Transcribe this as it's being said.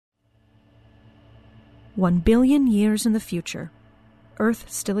1 billion years in the future, Earth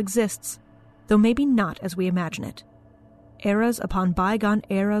still exists, though maybe not as we imagine it. Eras upon bygone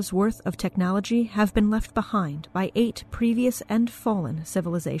eras worth of technology have been left behind by 8 previous and fallen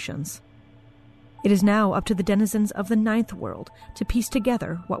civilizations. It is now up to the denizens of the 9th world to piece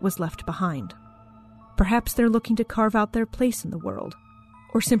together what was left behind. Perhaps they're looking to carve out their place in the world,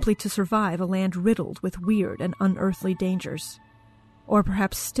 or simply to survive a land riddled with weird and unearthly dangers. Or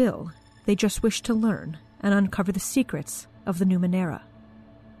perhaps still, they just wish to learn and uncover the secrets of the Numenera.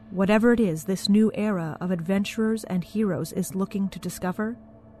 Whatever it is this new era of adventurers and heroes is looking to discover,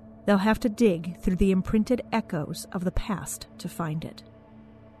 they'll have to dig through the imprinted echoes of the past to find it.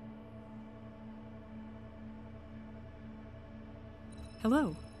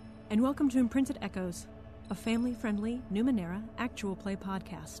 Hello, and welcome to Imprinted Echoes, a family-friendly Numenera actual play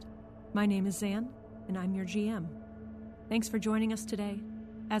podcast. My name is Zan, and I'm your GM. Thanks for joining us today.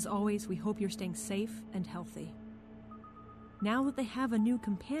 As always, we hope you're staying safe and healthy. Now that they have a new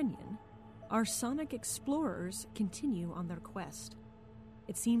companion, our Sonic explorers continue on their quest.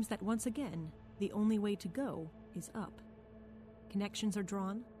 It seems that once again, the only way to go is up. Connections are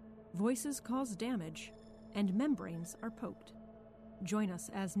drawn, voices cause damage, and membranes are poked. Join us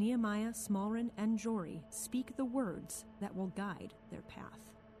as Nehemiah, Smallrin, and Jory speak the words that will guide their path.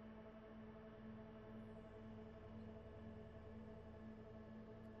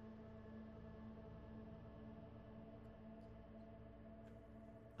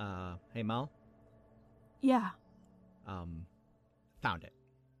 Hey, Mal? Yeah. Found it.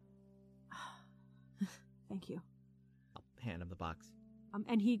 Thank you. I'll hand him the box.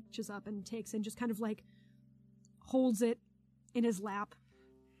 And he just up and takes and just kind of like holds it in his lap.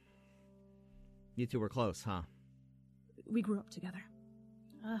 You two were close, huh? We grew up together.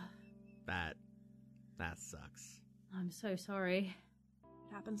 That sucks. I'm so sorry.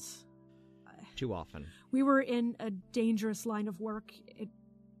 It happens. Too often. We were in a dangerous line of work.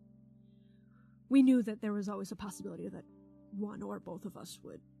 We knew that there was always a possibility that one or both of us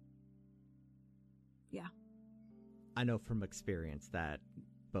would. Yeah. I know from experience that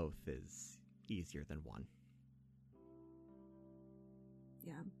both is easier than one.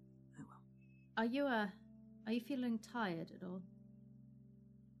 Yeah, I will. Are you feeling tired at all?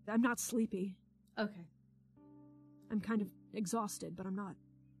 I'm not sleepy. Okay. I'm kind of exhausted, but I'm not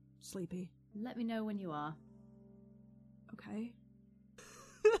sleepy. Let me know when you are. Okay.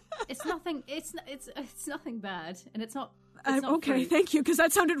 It's nothing. It's nothing bad, and it's not. Okay, thank you, because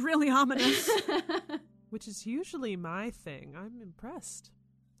that sounded really ominous. Which is usually my thing. I'm impressed.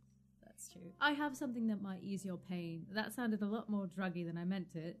 That's true. I have something that might ease your pain. That sounded a lot more druggy than I meant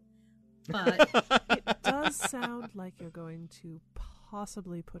it, but It does sound like you're going to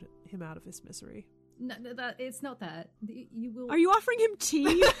possibly put him out of his misery. no, it's not that. You will. Are you offering him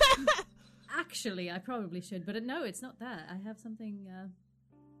tea? Actually, I probably should, but no, it's not that. I have something.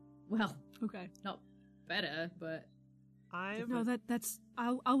 Well, Okay. not better, but No, that's.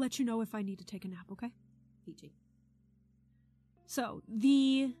 I'll let you know if I need to take a nap. Okay. peachy. So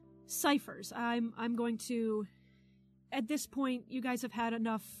the ciphers. I'm going to. At this point, you guys have had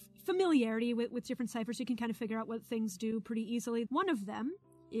enough familiarity with different ciphers. You can kind of figure out what things do pretty easily. One of them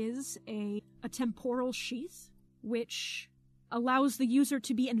is a temporal sheath, which allows the user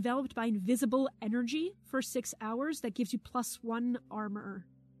to be enveloped by invisible energy for 6 hours. That gives you +1 armor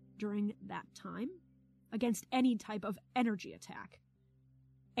during that time against any type of energy attack,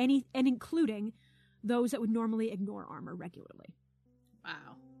 and including those that would normally ignore armor regularly.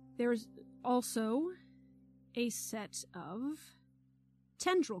 Wow. There's also a set of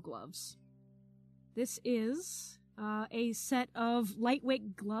tendril gloves. This is a set of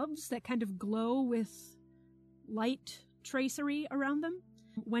lightweight gloves that kind of glow with light tracery around them.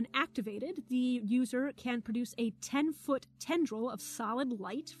 When activated, the user can produce a 10-foot tendril of solid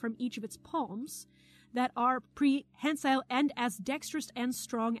light from each of its palms that are prehensile and as dexterous and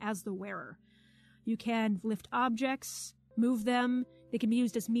strong as the wearer. You can lift objects, move them, they can be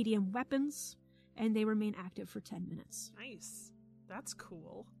used as medium weapons, and they remain active for 10 minutes. Nice. That's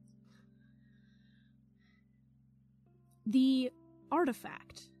cool. The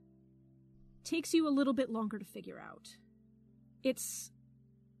artifact takes you a little bit longer to figure out. It's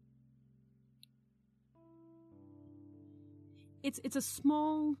a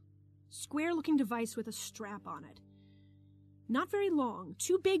small, square-looking device with a strap on it. Not very long,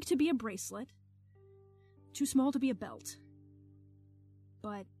 too big to be a bracelet, too small to be a belt,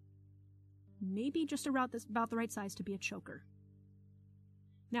 but maybe just about the right size to be a choker.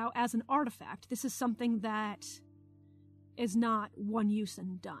 Now, as an artifact, this is something that is not one use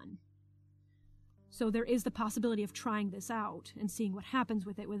and done. So there is the possibility of trying this out and seeing what happens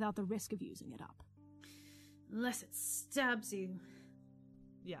with it without the risk of using it up. Unless it stabs you.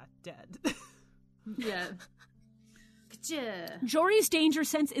 Yeah, dead. Yeah. Ka-cha. Jory's danger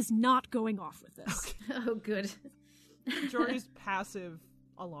sense is not going off with this. Oh, good. Jory's passive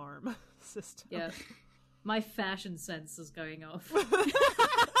alarm system. Yeah. My fashion sense is going off.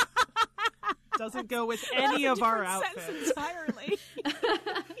 Doesn't go with any of our outfits. Entirely.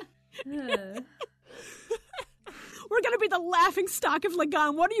 Uh, We're going to be the laughing stock of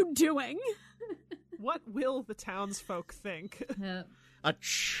Lagan. What are you doing? What will the townsfolk think? A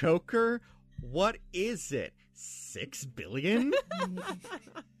choker? What is it? 6 billion? I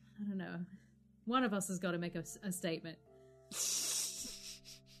don't know. One of us has got to make a statement.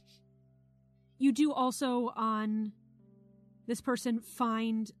 You do also, on this person,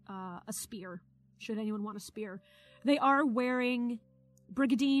 find a spear, should anyone want a spear. They are wearing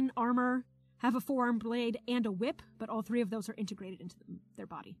brigadine armor, have a forearm blade, and a whip, but all three of those are integrated into their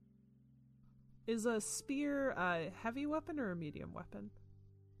body. Is a spear a heavy weapon or a medium weapon?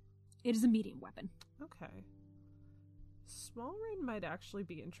 It is a medium weapon. Okay. Smallrain might actually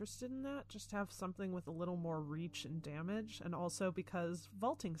be interested in that, just to have something with a little more reach and damage, and also because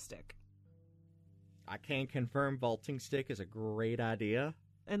vaulting stick. I can confirm vaulting stick is a great idea.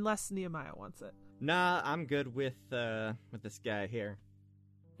 Unless Nehemiah wants it. Nah, I'm good with this guy here.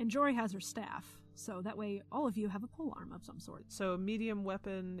 And Jory has her staff, so that way all of you have a polearm of some sort. So a medium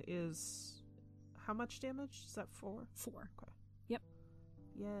weapon is... How much damage? Is that 4? 4. Okay. Yep.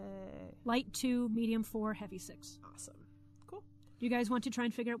 Yay. Light 2, medium 4, heavy 6. Awesome. Cool. Do you guys want to try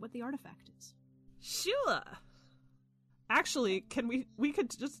and figure out what the artifact is? Sure. Actually, could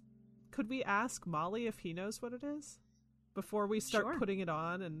we ask Molly if he knows what it is? Before we start Sure. putting it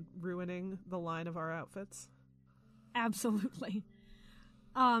on and ruining the line of our outfits? Absolutely.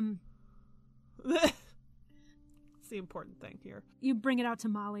 It's the important thing here. You bring it out to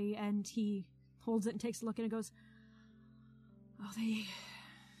Molly, and he holds it and takes a look, and it goes, "Oh, I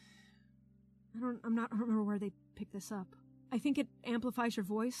don't remember where they picked this up. I think it amplifies your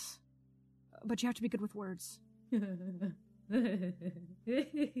voice, but you have to be good with words."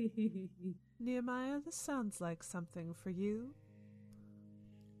 Nehemiah, this sounds like something for you.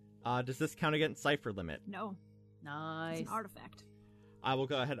 Does this count against cipher limit? No, Nice. it's an artifact. I will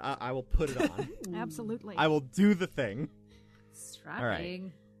go ahead. I will put it on. Absolutely. I will do the thing.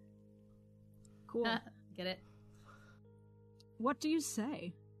 Strapping. Cool. Get it? What do you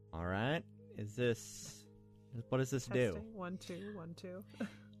say? All right. What does this do? Testing. 1, 2, 1, 2.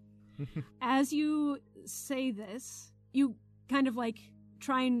 As you say this, you kind of like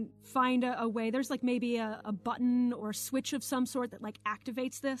try and find a way. There's like maybe a button or a switch of some sort that like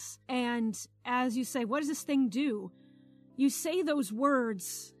activates this. And as you say, what does this thing do? You say those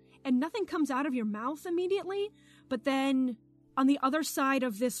words and nothing comes out of your mouth immediately, but then on the other side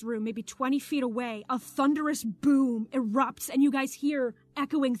of this room, maybe 20 feet away, a thunderous boom erupts and you guys hear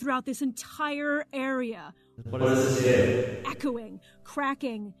echoing throughout this entire area. What does this do? Echoing,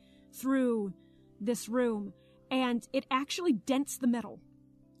 cracking through this room, and it actually dents the metal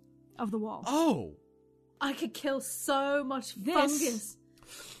of the wall. Oh! I could kill so much fungus.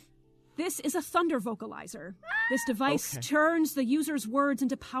 This is a thunder vocalizer. This device turns the user's words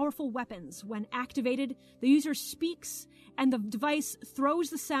into powerful weapons. When activated, the user speaks, and the device throws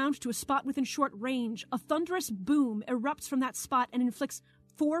the sound to a spot within short range. A thunderous boom erupts from that spot and inflicts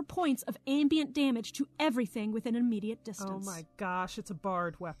 4 points of ambient damage to everything within an immediate distance. Oh my gosh, it's a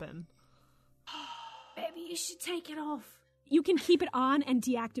bard weapon. Maybe you should take it off. You can keep it on and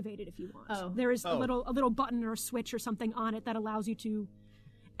deactivate it if you want. Oh. There is a little button or a switch or something on it that allows you to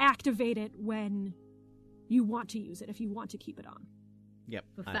activate it when you want to use it, if you want to keep it on. Yep.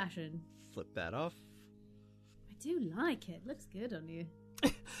 For I fashion. Flip that off. I do like it. Looks good on you.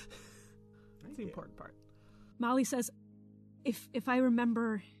 That's the important part. Molly says, if I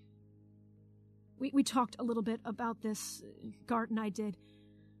remember, we talked a little bit about this, Gart and I did.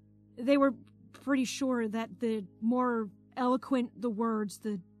 They were pretty sure that the more eloquent the words,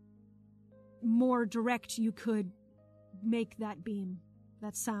 the more direct you could make that beam,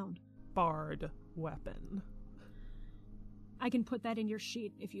 that sound. Bard weapon. I can put that in your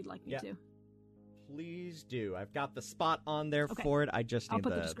sheet if you'd like me to. Please do. I've got the spot on there Okay. for it. I just I'll need put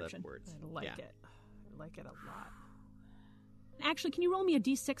the the description. words. I like it. I like it a lot. Actually, can you roll me a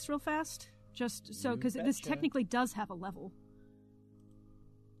d6 real fast? Just so, because this betcha. technically does have a level.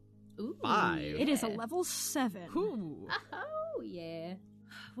 Ooh. 5. It is a level 7. Ooh. Oh, yeah.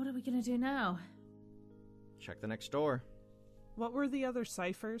 What are we going to do now? Check the next door. What were the other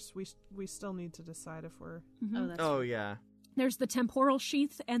ciphers? We still need to decide if we're... Mhm. Oh, that's Oh, yeah. There's the temporal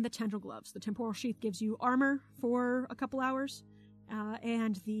sheath and the tendril gloves. The temporal sheath gives you armor for a couple hours,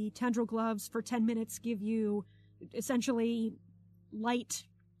 and the tendril gloves for 10 minutes give you essentially light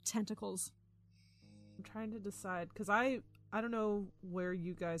tentacles. I'm trying to decide, because I don't know where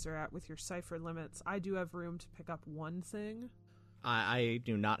you guys are at with your cipher limits. I do have room to pick up one thing. I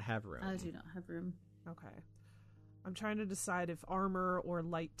do not have room. I do not have room. Okay. I'm trying to decide if armor or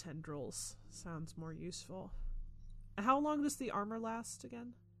light tendrils sounds more useful. How long does the armor last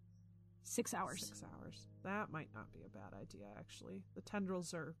again? 6 hours. 6 hours. That might not be a bad idea, actually. The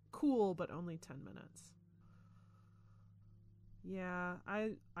tendrils are cool, but only 10 minutes. Yeah,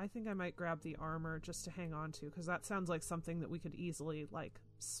 I think I might grab the armor just to hang on to, because that sounds like something that we could easily, like,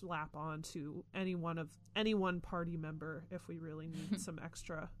 slap on to any one party member if we really need some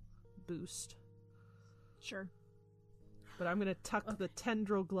extra boost. Sure. But I'm going to tuck the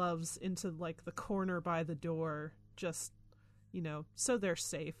tendril gloves into, like, the corner by the door, just, you know, so they're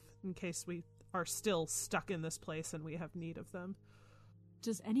safe in case we are still stuck in this place and we have need of them.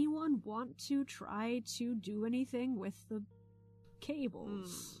 Does anyone want to try to do anything with the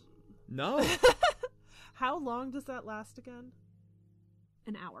cables? No. How long does that last again?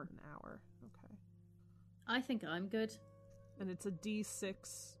 An hour. An hour. Okay. I think I'm good. And it's a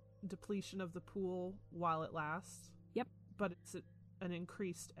D6 depletion of the pool while it lasts? Yep. But it's an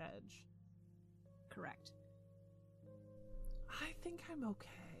increased edge. Correct. I think I'm okay.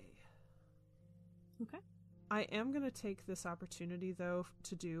 Okay. I am going to take this opportunity, though,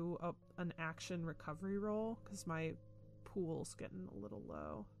 to do an action recovery roll, because my pool's getting a little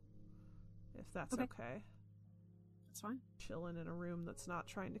low. If that's okay. That's fine. Chilling in a room that's not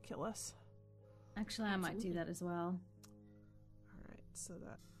trying to kill us. Actually, I might do that as well. Alright, so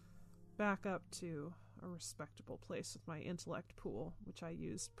that back up to a respectable place with my intellect pool, which I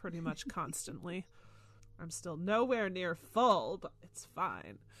use pretty much constantly. I'm still nowhere near full, but it's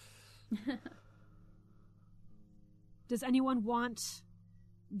fine. Does anyone want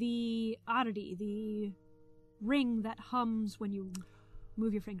the oddity, the ring that hums when you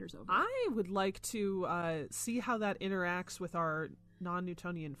move your fingers over? I would like to see how that interacts with our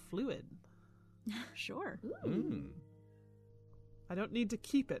non-Newtonian fluid. Sure. I don't need to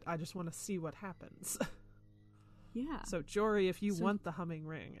keep it. I just want to see what happens. Yeah. So, Jory, if you want the humming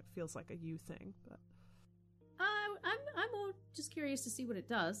ring, it feels like a you thing. But I'm more just curious to see what it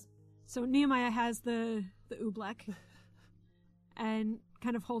does. So Nehemiah has the oobleck and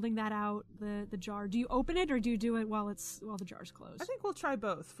kind of holding that out, the jar. Do you open it or do you do it while the jar's closed? I think we'll try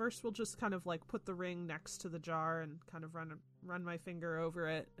both. First, we'll just kind of like put the ring next to the jar and kind of run my finger over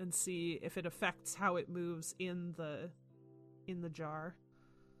it and see if it affects how it moves in the jar.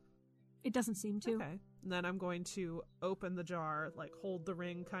 It doesn't seem to. Okay. And then I'm going to open the jar, like hold the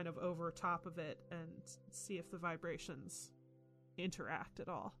ring kind of over top of it and see if the vibrations interact at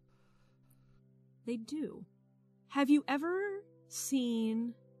all. They do. Have you ever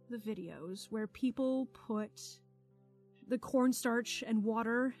seen the videos where people put the cornstarch and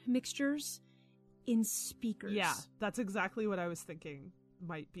water mixtures in speakers? Yeah, that's exactly what I was thinking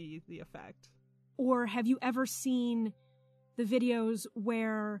might be the effect. Or have you ever seen the videos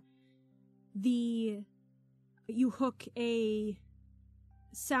where you hook a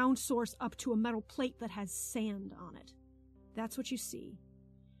sound source up to a metal plate that has sand on it? That's what you see.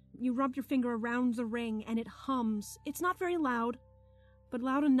 You rub your finger around the ring and it hums. It's not very loud, but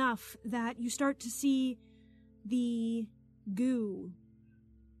loud enough that you start to see the goo,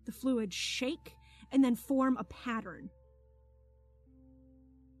 the fluid, shake and then form a pattern.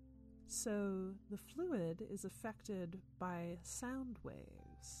 So the fluid is affected by sound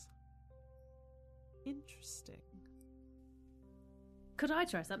waves. Interesting. Could I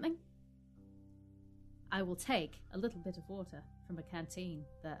try something? I will take a little bit of water from a canteen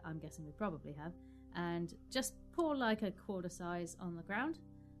that I'm guessing we probably have and just pour like a quarter size on the ground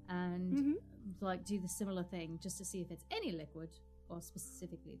and like do the similar thing just to see if it's any liquid or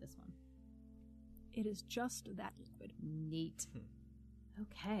specifically this one. It is just that liquid. Neat.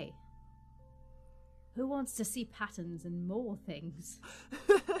 Okay. Who wants to see patterns and more things?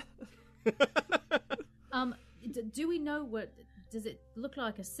 Do we know what... Does it look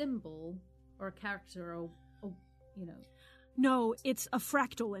like a symbol or a character or you know? No, it's a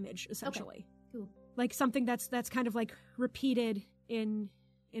fractal image, essentially. Okay, cool. Like something that's kind of like repeated in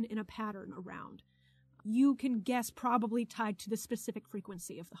a pattern around. You can guess probably tied to the specific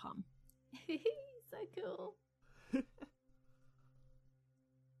frequency of the hum. So cool.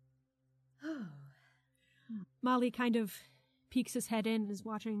 Molly kind of peeks his head in and is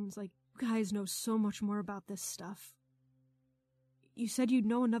watching and is like, you guys know so much more about this stuff. You said you'd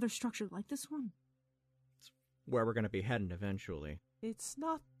know another structure like this one? It's where we're going to be heading eventually. It's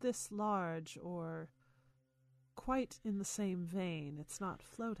not this large or quite in the same vein. It's not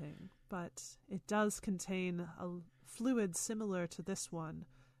floating, but it does contain a fluid similar to this one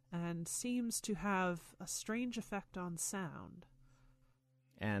and seems to have a strange effect on sound.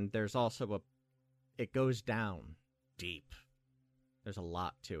 And there's also it goes down deep. There's a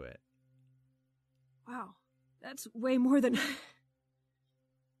lot to it. Wow, that's way more than...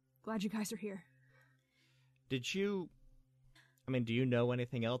 Glad you guys are here. Do you know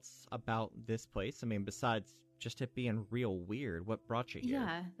anything else about this place? I mean, besides just it being real weird, what brought you here?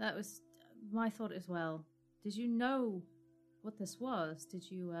 Yeah, that was my thought as well. Did you know what this was? Did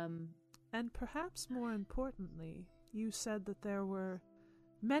you, And perhaps more importantly, you said that there were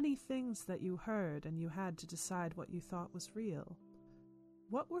many things that you heard and you had to decide what you thought was real.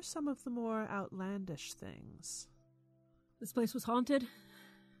 What were some of the more outlandish things? This place was haunted.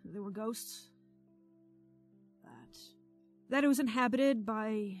 There were ghosts. That it was inhabited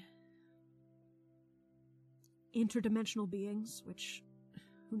by interdimensional beings, which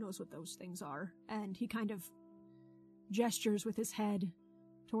who knows what those things are. And he kind of gestures with his head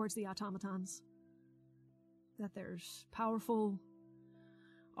towards the automatons. That there's powerful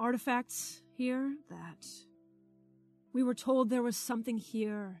artifacts here, that we were told there was something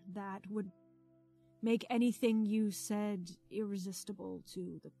here that would make anything you said irresistible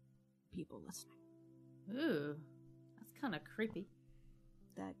to the people listening. ooh, that's kind of creepy.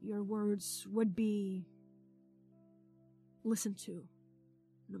 That your words would be listened to,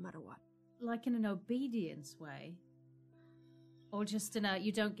 no matter what. Like in an obedience way? Or just in a,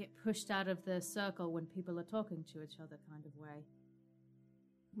 you don't get pushed out of the circle when people are talking to each other kind of way?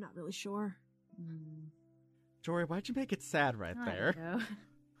 I'm not really sure. Jory, why'd you make it sad right I there? don't know.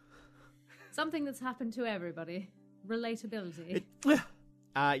 Something that's happened to everybody. Relatability.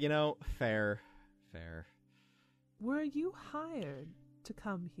 Fair. Were you hired to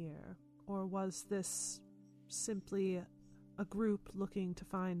come here, or was this simply a group looking to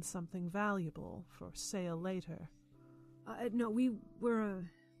find something valuable for sale later? No, we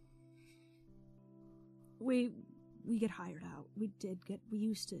get hired out. We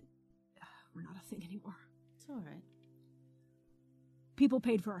used to. We're not a thing anymore. It's all right. People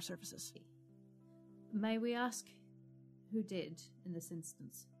paid for our services. May we ask who did in this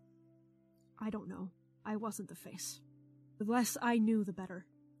instance? I don't know. I wasn't the face. The less I knew, the better.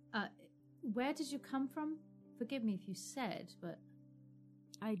 Where did you come from? Forgive me if you said, but...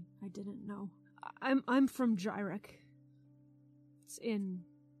 I didn't know. I'm from Gyrek. It's in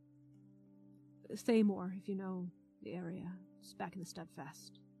Thamor, if you know the area. It's back in the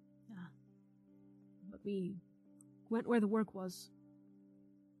Steadfast. Ah. But we went where the work was.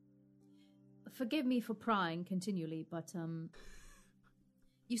 Forgive me for prying continually, but,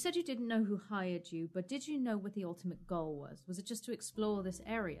 you said you didn't know who hired you, but did you know what the ultimate goal was? Was it just to explore this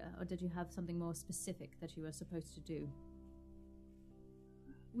area, or did you have something more specific that you were supposed to do?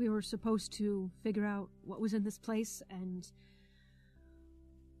 We were supposed to figure out what was in this place and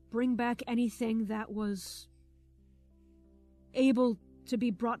bring back anything that was able to be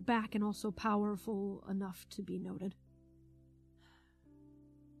brought back and also powerful enough to be noted.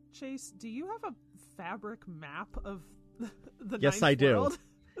 Chase, do you have a fabric map of the Yes, ninth I do. world?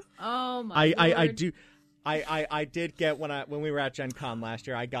 Oh my I Lord. do. I did get when we were at Gen Con last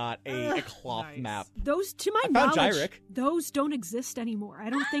year. I got a cloth Nice. map. Those, to my I found knowledge, Gyrek. those don't exist anymore. I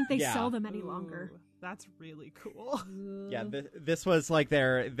don't think they Yeah. sell them any longer. Ooh, that's really cool. Yeah, this was like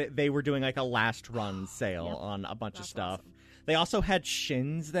they were doing like a last run sale Yep. on a bunch of That's stuff. awesome. They also had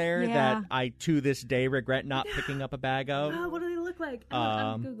shins there Yeah. that I to this day regret not picking up a bag of. Oh, what do they look like?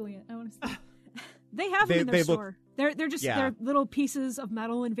 I'm Googling it. I want to see. They have them in They their look- store. They're just Yeah. they're little pieces of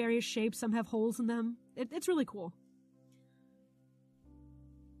metal in various shapes. Some have holes in them. It's really cool.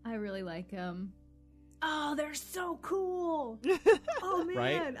 I really like, Oh, they're so cool! Oh, man!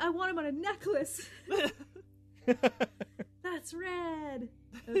 Right? I want them on a necklace! That's rad!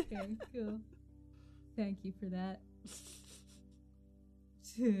 Okay, cool. Thank you for that.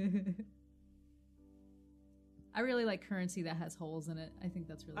 I really like currency that has holes in it. I think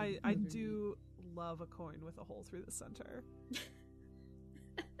that's really I really do love a coin with a hole through the center.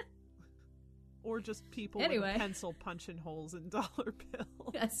 Or just people Anyway. with a pencil punching holes in dollar bills.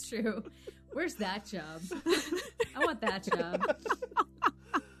 neat. That's true. Where's that job? I want that job.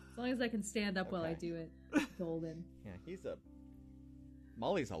 As long as I can stand up while I do it. Golden. Yeah,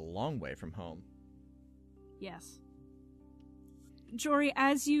 Molly's a long way from home. Yes. Jory,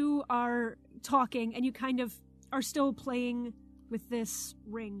 as you are talking and you kind of are still playing with this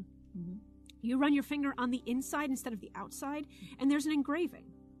ring, you run your finger on the inside instead of the outside, and there's an engraving.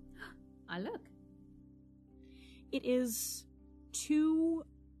 I look. It is 2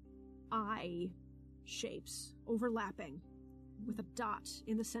 eye shapes overlapping with a dot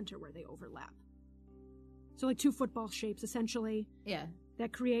in the center where they overlap. So like two football shapes, essentially, Yeah.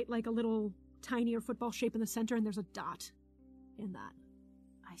 that create like a little tinier football shape in the center, and there's a dot in that.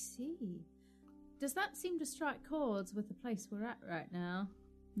 I see. Does that seem to strike chords with the place we're at right now?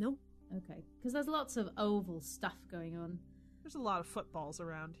 No? Okay. Because there's lots of oval stuff going on. There's a lot of footballs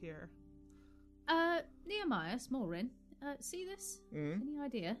around here. Nehemiah, Smallrin, see this? Mm. Any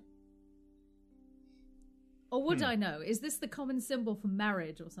idea? Or would I know? Is this the common symbol for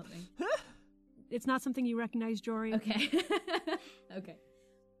marriage or something? It's not something you recognize, Jory. Okay. Okay.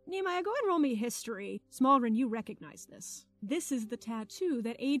 Nehemiah, go and roll me history. Smallrin, you recognize this. This is the tattoo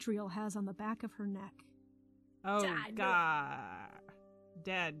that Adriel has on the back of her neck. Oh, Dad. God.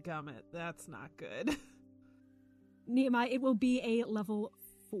 Dadgummit, that's not good. Nehemiah, it will be a level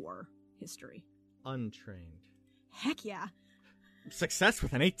 4 history. Untrained. Heck yeah. Success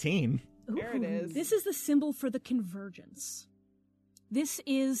with an 18. There it is. This is the symbol for the convergence. This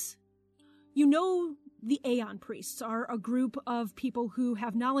is, you know, the Aeon Priests are a group of people who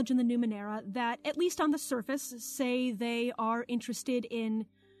have knowledge in the Numenera that, at least on the surface, say they are interested in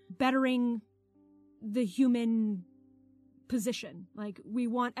bettering the human position. Like, we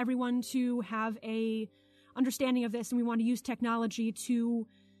want everyone to have a understanding of this, and we want to use technology to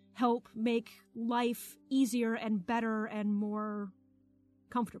help make life easier and better and more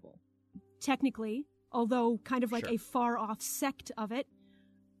comfortable. Technically, although kind of like Sure. a far-off sect of it,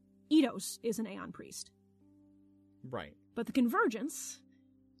 Eidos is an Aeon Priest. Right. But the Convergence,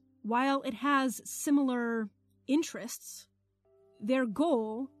 while it has similar interests, their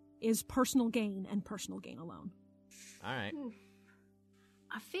goal is personal gain and personal gain alone. All right.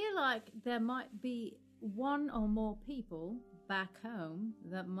 I feel like there might be one or more people back home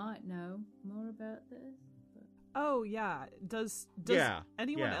that might know more about this. Oh, yeah. Does Yeah,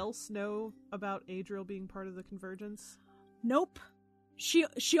 anyone yeah. else know about Adriel being part of the Convergence? Nope. She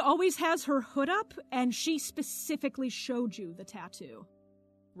always has her hood up, and she specifically showed you the tattoo.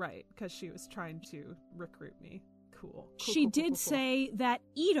 Right, because she was trying to recruit me. Cool. She did say that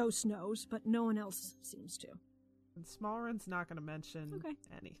Eidos knows, but no one else seems to. And Smallrun's not going to mention Okay.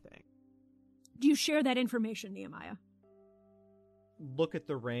 anything. Do you share that information, Nehemiah? Look at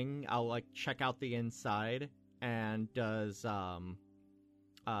the ring. I'll check out the inside. And does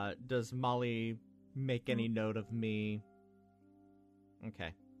Molly make any note of me?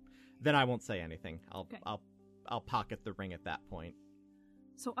 Okay. Then I won't say anything. Okay. I'll pocket the ring at that point.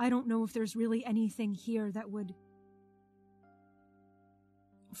 So I don't know if there's really anything here that would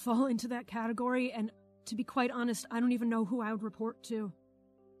fall into that category, and to be quite honest, I don't even know who I would report to.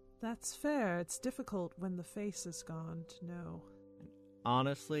 That's fair. It's difficult when the face is gone to know.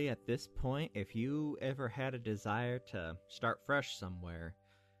 Honestly, at this point, if you ever had a desire to start fresh somewhere,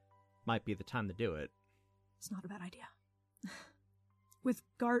 might be the time to do it. It's not a bad idea. With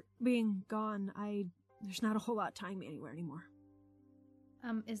Gart being gone, there's not a whole lot of time anywhere anymore.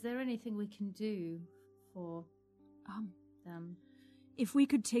 Is there anything we can do for them? If we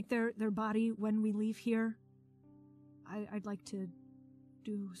could take their body when we leave here, I'd like to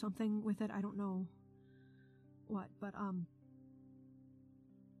do something with it. I don't know what, but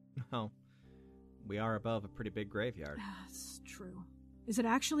Oh, we are above a pretty big graveyard. that's true. Is it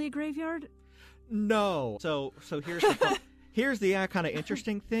actually a graveyard? No. So here's the here's the kind of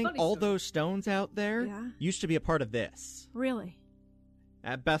interesting thing. Funny All story. those stones out there Yeah. used to be a part of this. Really?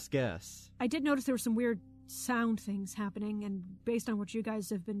 At best guess. I did notice there were some weird sound things happening, and based on what you guys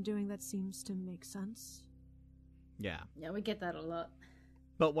have been doing, that seems to make sense. Yeah. Yeah, we get that a lot.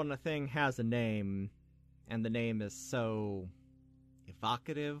 But when a thing has a name, and the name is so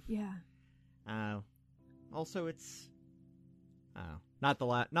evocative, Yeah. also it's not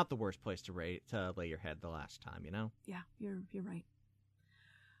the worst place to lay your head the last time, you know. Yeah, you're right.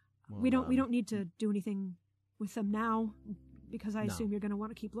 Well, we don't need to do anything with them now, because I No. assume you're going to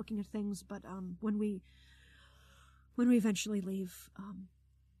want to keep looking at things. But when we eventually leave,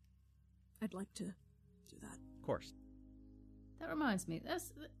 I'd like to do that. Of course. That reminds me,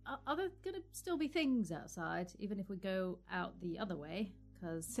 are there going to still be things outside, even if we go out the other way?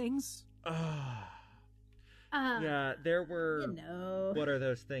 Because, Things? Yeah, there were. you know. What are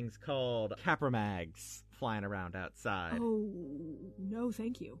those things called? Capramags flying around outside. Oh no,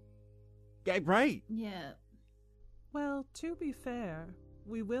 thank you. Yeah, right. Yeah. Well, to be fair,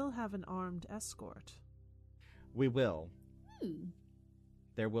 we will have an armed escort. We will. Ooh.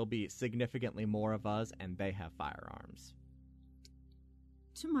 There will be significantly more of us, and they have firearms.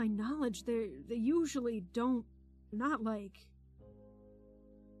 To my knowledge, they usually don't. They're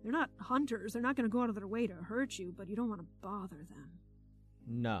not hunters. They're not going to go out of their way to hurt you, but you don't want to bother them.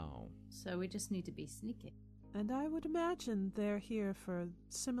 No. So we just need to be sneaky. And I would imagine they're here for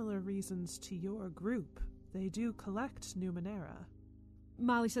similar reasons to your group. They do collect Numenera.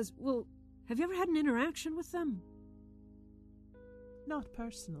 Molly says, well, have you ever had an interaction with them? Not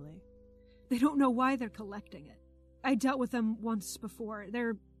personally. They don't know why they're collecting it. I dealt with them once before.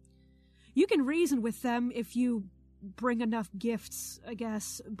 You can reason with them if you bring enough gifts, I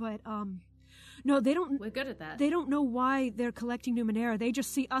guess, but, no, they don't... We're good at that. They don't know why they're collecting Numenera. They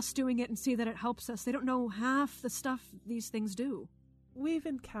just see us doing it and see that it helps us. They don't know half the stuff these things do. We've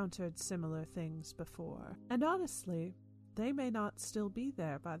encountered similar things before, and honestly, they may not still be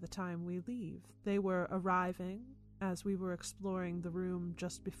there by the time we leave. They were arriving as we were exploring the room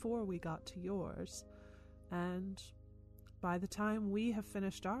just before we got to yours, and by the time we have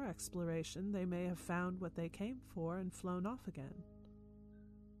finished our exploration, they may have found what they came for and flown off again.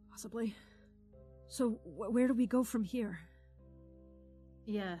 Possibly. So, where do we go from here?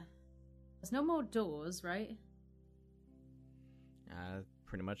 Yeah. There's no more doors, right?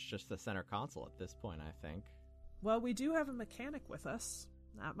 Pretty much just the center console at this point, I think. Well, we do have a mechanic with us.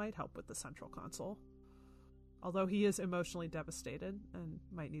 That might help with the central console. Although he is emotionally devastated and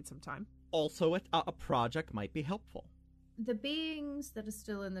might need some time. Also, a project might be helpful. The beings that are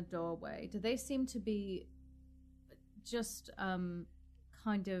still in the doorway, do they seem to be just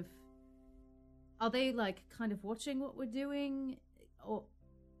kind of... Are they, like, kind of watching what we're doing? Or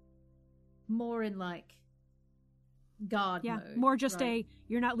more in, like, guard mode? Yeah, more just right?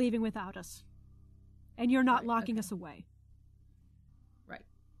 you're not leaving without us. And you're not Right, locking okay. us away. Right.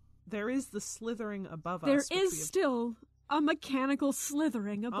 There is the slithering above There us. is still a mechanical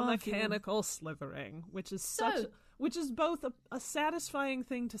slithering above a mechanical slithering, which is So- which is both a satisfying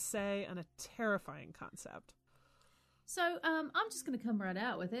thing to say and a terrifying concept. So, I'm just going to come right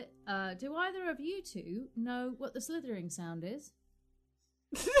out with it. Do either of you two know what the slithering sound is?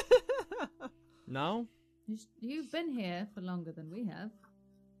 No? You've been here for longer than we have.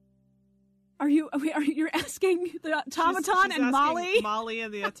 Are you asking the automaton She's and asking Molly? Molly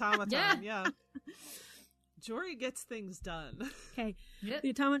and the automaton, Yeah. yeah. Jory gets things done. Okay. Yep. The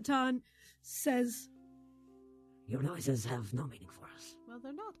automaton says, Your noises have no meaning for us. Well,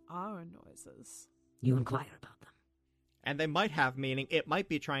 they're not our noises. You inquire about them. And they might have meaning. It might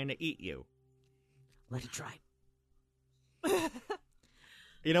be trying to eat you. Let it try.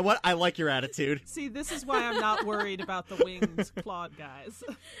 You know what? I like your attitude. See, this is why I'm not worried about the winged clawed guys.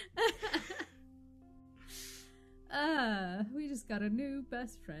 We just got a new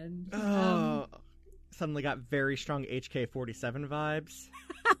best friend. Suddenly got very strong HK-47 vibes.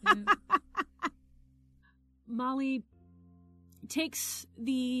 Molly takes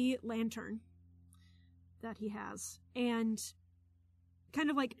the lantern that he has and kind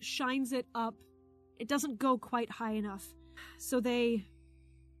of like shines it up. It doesn't go quite high enough. So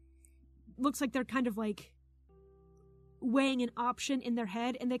looks like they're kind of like weighing an option in their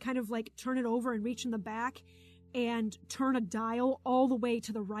head, and they kind of like turn it over and reach in the back and turn a dial all the way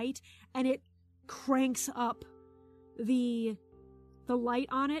to the right, and it cranks up the light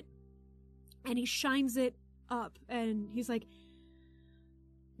on it, and he shines it up, and he's like,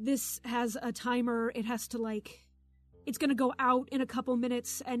 this has a timer. It has to like, it's going to go out in a couple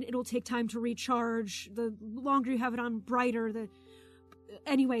minutes and it'll take time to recharge. The longer you have it on brighter,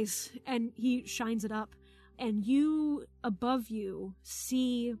 anyways, and he shines it up, and you above you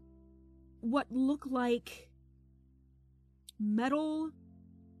see what look like metal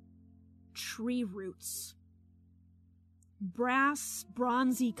tree roots, brass,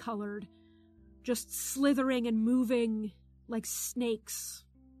 bronzy colored, just slithering and moving like snakes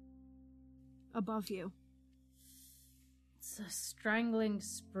above you. It's a strangling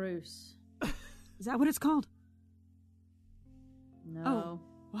spruce. Is that what it's called? No. Oh.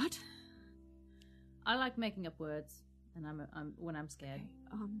 What? I like making up words, and I'm when I'm scared.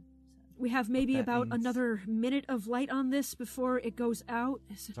 We have maybe that about means- another minute of light on this before it goes out.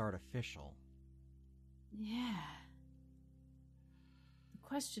 It's artificial. Yeah. The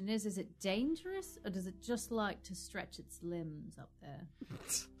question is it dangerous, or does it just like to stretch its limbs up there?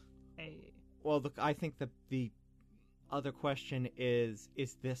 Hey. Well, look, I think the other question is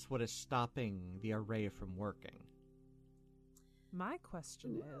this what is stopping the array from working? My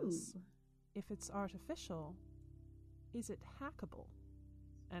question is, Ooh. if it's artificial, is it hackable?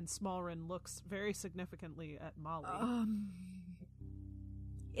 And Smallrin looks very significantly at Molly.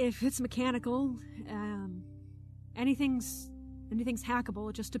 If it's mechanical, anything's hackable.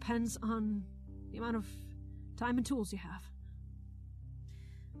 It just depends on the amount of time and tools you have.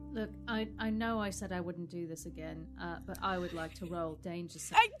 Look, I know I said I wouldn't do this again, but I would like to roll danger.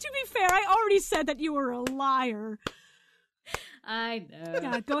 To be fair, I already said that you were a liar. I know.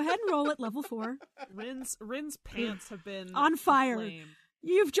 Yeah, go ahead and roll at level 4. Rin's pants have been On fire. aflame.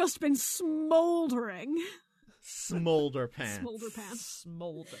 You've just been smoldering. Smolder pants. Smolder pants.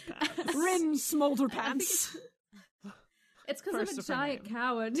 Smolder pants. Rin smolder pants. It's because First I'm a of her giant name.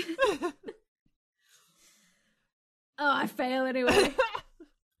 coward. Oh, I fail anyway.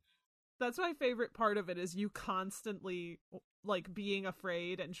 That's my favorite part of it, is you constantly like being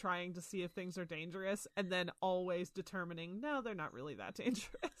afraid and trying to see if things are dangerous, and then always determining, no, they're not really that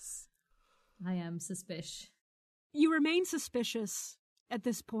dangerous. I am suspicious. You remain suspicious at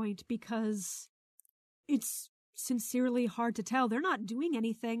this point because it's sincerely hard to tell. They're not doing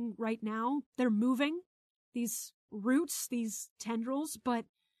anything right now. They're moving these roots, these tendrils, but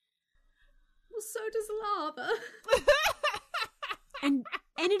Well, so does lava. and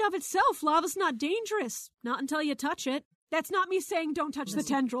in and of itself, lava's not dangerous. Not until you touch it. That's not me saying don't touch the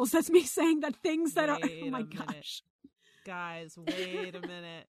tendrils. That's me saying that things that are... Wait Oh my a minute. gosh. Guys, wait a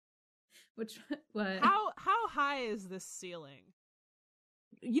minute. Which what? How high is this ceiling?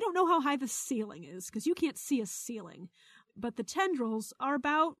 You don't know how high the ceiling is because you can't see a ceiling. But the tendrils are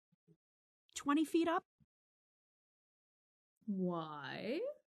about 20 feet up. Why?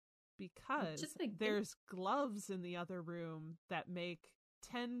 Because Just like- there's gloves in the other room that make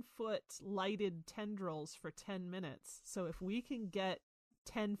 10-foot lighted tendrils for 10 minutes. So if we can get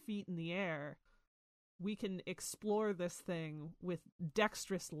 10 feet in the air, we can explore this thing with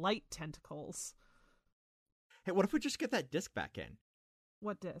dexterous light tentacles. Hey, what if we just get that disc back in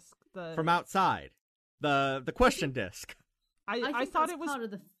What disc? The from outside? The question disc. I think thought that's it was part of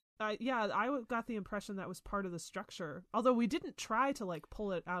the. yeah, got the impression that was part of the structure. Although we didn't try to like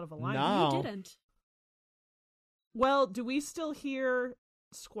pull it out of alignment. No. You didn't. Well, do we still hear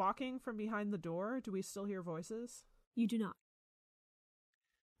squawking from behind the door? Do we still hear voices? You do not.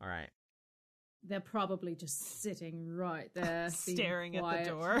 All right. They're probably just sitting right there, being Staring at quiet.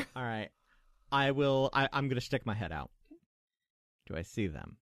 the door. All right. I'm going to stick my head out. Do I see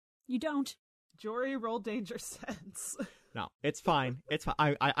them? You don't. Jory, roll danger sense. No, it's fine. It's fine.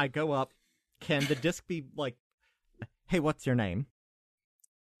 I go up. Can the disc be like, hey, what's your name?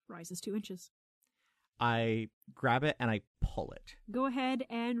 Rises 2 inches. I grab it and I pull it. Go ahead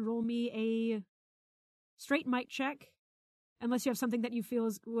and roll me a straight might check. Unless you have something that you feel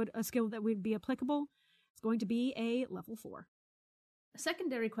is a skill that would be applicable. It's going to be a level 4. A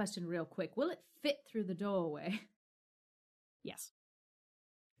secondary question, real quick: will it fit through the doorway? Yes.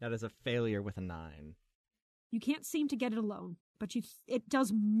 That is a failure with a 9. You can't seem to get it alone, but it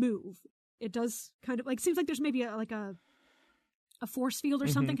does move. It does kind of like, seems like there's maybe a force field or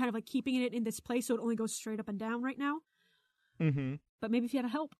something kind of like keeping it in this place so it only goes straight up and down right now. Mm-hmm. But maybe if you had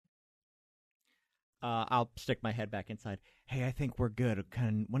help. I'll stick my head back inside. Hey, I think we're good.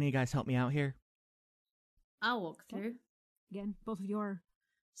 Can one of you guys help me out here? I'll walk through. Again, both of you are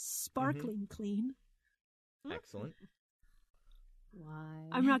sparkling clean. Excellent. Why?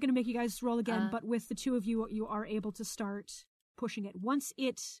 I'm not going to make you guys roll again, Uh. but with the two of you, you are able to start pushing it. Once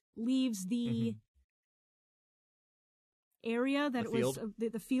it leaves the area that The it was, field?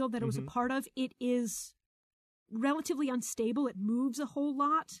 the field that it was a Mhm. part of, it is relatively unstable. It moves a whole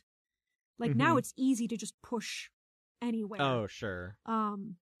lot. Like now Mhm. it's easy to just push anywhere. Oh, sure.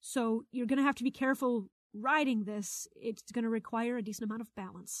 So you're going to have to be careful riding this. It's going to require a decent amount of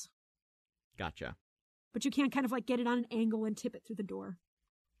balance. Gotcha. But you can't kind of like get it on an angle and tip it through the door.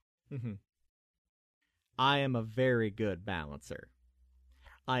 Mm-hmm. I am a very good balancer.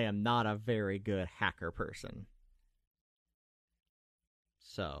 I am not a very good hacker person.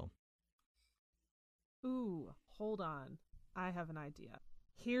 So. Ooh, hold on. I have an idea.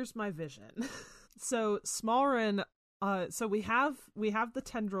 Here's my vision. So Smallrin, so we have the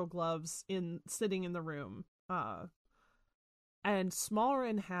tendril gloves sitting in the room. And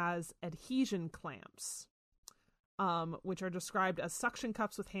Smallrin has adhesion clamps, which are described as suction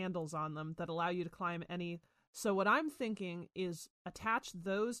cups with handles on them that allow you to climb any. So what I'm thinking is attach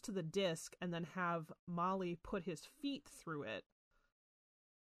those to the disc and then have Molly put his feet through it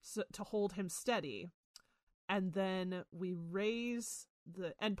to hold him steady. And then we raise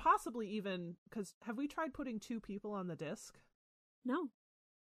and possibly even, because have we tried putting 2 people on the disc? No.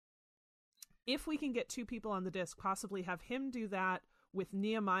 If we can get 2 people on the disc, possibly have him do that with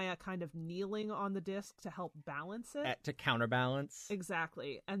Nehemiah kind of kneeling on the disc to help balance it. To counterbalance.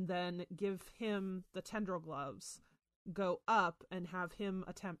 Exactly. And then give him the tendril gloves, go up, and have him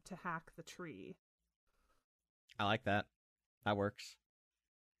attempt to hack the tree. I like that. That works.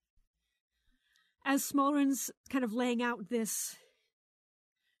 As Smallrin's kind of laying out this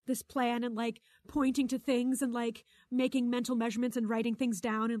plan and like pointing to things and like making mental measurements and writing things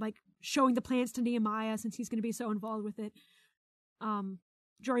down and like showing the plans to Nehemiah since he's going to be so involved with it,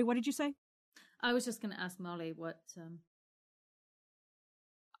 Jory, what did you say? I was just going to ask Molly what...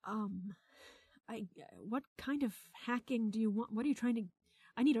 What kind of hacking do you want? What are you trying to...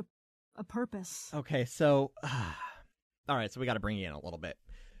 I need a purpose. Okay, so... all right, so we got to bring you in a little bit.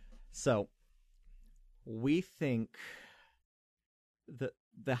 So, we think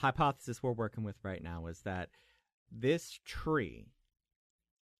the hypothesis we're working with right now is that this tree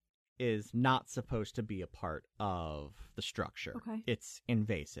is not supposed to be a part of the structure. Okay. It's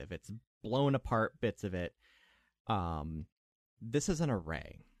invasive. It's blown apart bits of it. This is an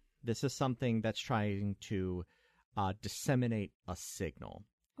array. This is something that's trying to disseminate a signal.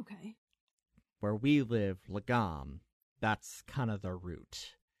 Okay. Where we live, Lagam, that's kind of the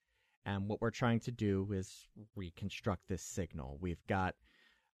root. And what we're trying to do is reconstruct this signal. We've got,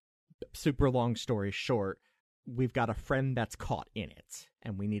 super long story short, we've got a friend that's caught in it,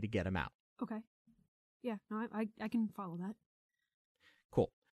 and we need to get him out. Okay. Yeah, no, I can follow that.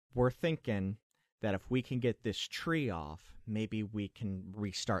 Cool. We're thinking that if we can get this tree off, maybe we can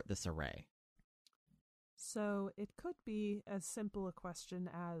restart this array. So it could be as simple a question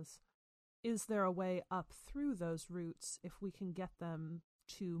as, is there a way up through those roots if we can get them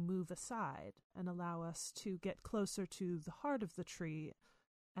to move aside and allow us to get closer to the heart of the tree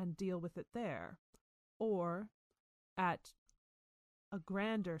and deal with it there? Or, at a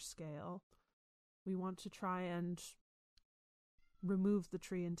grander scale, we want to try and remove the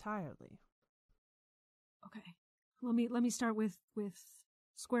tree entirely. Okay. Let me start with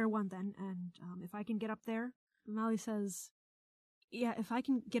square one then, and if I can get up there, Molly says, yeah, if I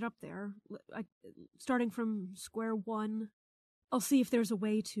can get up there, starting from square one, I'll see if there's a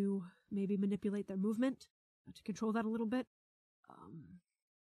way to maybe manipulate their movement, to control that a little bit.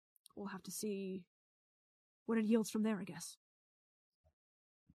 We'll have to see what it yields from there, I guess.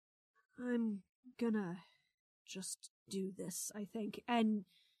 I'm gonna just do this, I think, and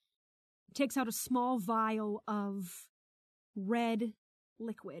takes out a small vial of red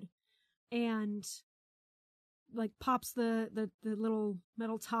liquid and like pops the little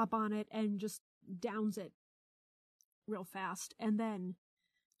metal top on it and just downs it real fast, and then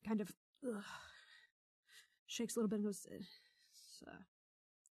kind of shakes a little bit and goes,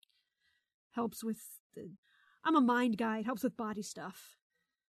 helps with I'm a mind guy, it helps with body stuff.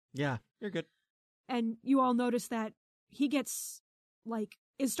 Yeah, you're good. And you all notice that he gets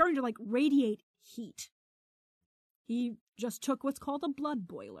is starting to radiate heat. He just took what's called a blood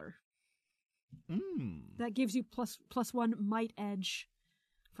boiler. That gives you plus one might edge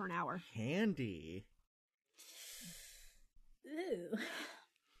for an hour. Handy. Ew.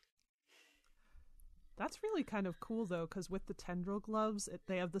 That's really kind of cool, though, because with the tendril gloves,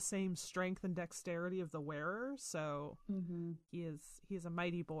 they have the same strength and dexterity of the wearer, so he is a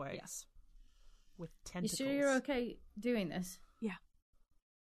mighty boy. Yes. With tentacles. You sure you're okay doing this? Yeah.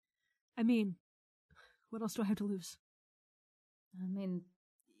 I mean, what else do I have to lose? I mean,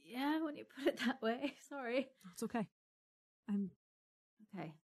 yeah, when you put it that way. Sorry. It's okay. I'm...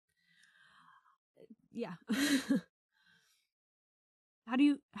 Okay. Yeah. How do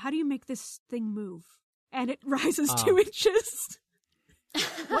you make this thing move? And it rises 2 inches.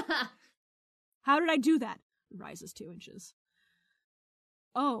 How did I do that? It rises 2 inches.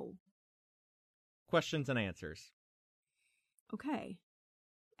 Oh. Questions and answers. Okay.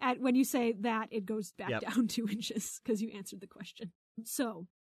 When you say that, it goes back down 2 inches because you answered the question. So,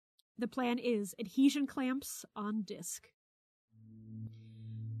 the plan is adhesion clamps on disc.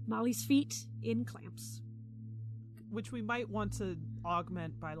 Molly's feet in clamps. Which we might want to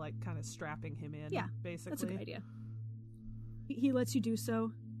augment by, kind of strapping him in, basically. That's a good idea. He lets you do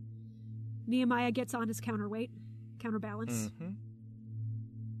so. Nehemiah gets on his counterbalance. Mm-hmm.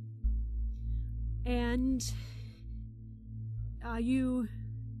 And you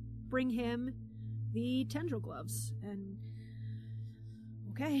bring him the tendril gloves. And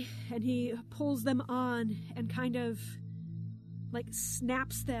he pulls them on and kind of,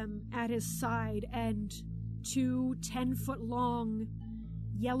 snaps them at his side, and 2 10-foot-long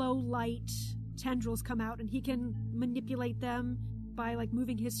yellow light tendrils come out, and he can manipulate them by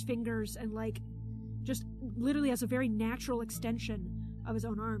moving his fingers and just literally as a very natural extension of his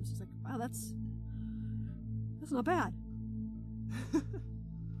own arms. He's like, wow, that's not bad.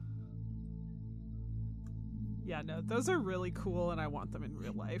 Yeah, no, those are really cool, and I want them in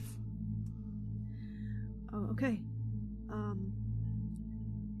real life. Oh, okay.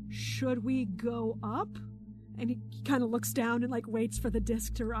 Should we go up? And he kind of looks down and waits for the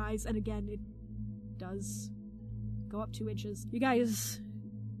disc to rise, and again it does go up 2 inches. You guys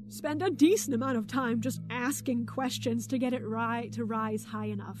spend a decent amount of time just asking questions to get it to rise high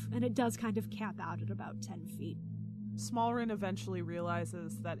enough, and it does kind of cap out at about 10 feet. Smallrin eventually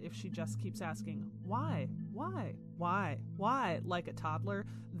realizes that if she just keeps asking, why, like a toddler,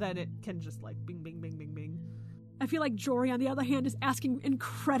 then it can just like bing, bing, bing, bing, bing. I feel like Jory, on the other hand, is asking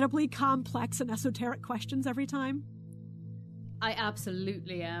incredibly complex and esoteric questions every time. I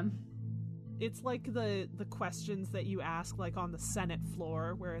absolutely am. It's like the questions that you ask like on the Senate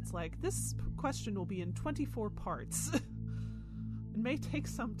floor, where it's like, this question will be in 24 parts. It may take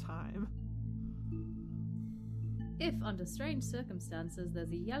some time. If, under strange circumstances,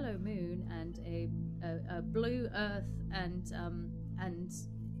 there's a yellow moon and a blue earth and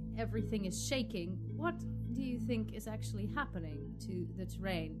everything is shaking, what do you think is actually happening to the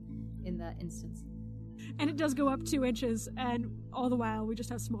terrain in that instance? And it does go up 2 inches, and all the while we just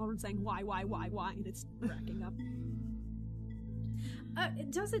have Smallrin saying, why, and it's racking up.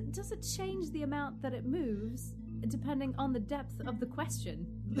 Does it change the amount that it moves, depending on the depth of the question?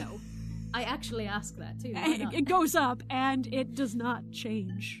 No. I actually ask that, too. It goes up, and it does not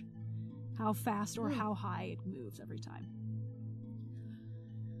change how fast or how high it moves every time.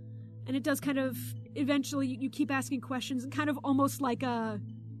 And it does kind of, eventually, you keep asking questions, kind of almost like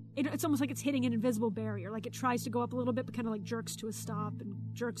it's almost like it's hitting an invisible barrier. Like it tries to go up a little bit, but kind of like jerks to a stop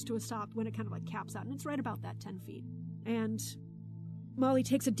when it kind of like caps out. And it's right about that 10 feet. And Molly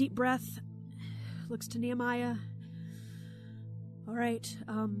takes a deep breath, looks to Nehemiah. All right,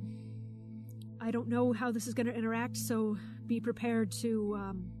 I don't know how this is going to interact, so be prepared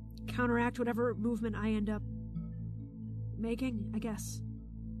to counteract whatever movement I end up making, I guess.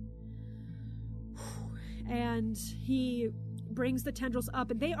 And he brings the tendrils up,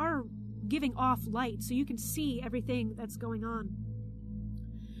 and they are giving off light, so you can see everything that's going on.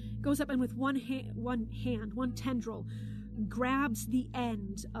 Goes up, and with one tendril, grabs the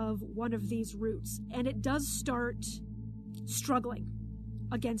end of one of these roots, and it does start struggling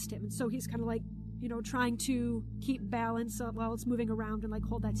against him. And so he's kind of like, trying to keep balance while it's moving around and like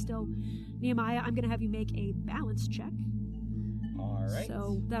hold that still. Nehemiah, I'm going to have you make a balance check. All right.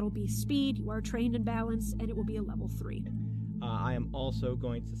 So that'll be speed. You are trained in balance, and it will be a level 3. I am also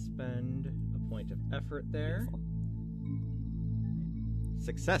going to spend a point of effort there.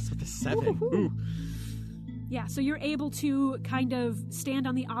 Success with a 7. Ooh. Yeah, so you're able to kind of stand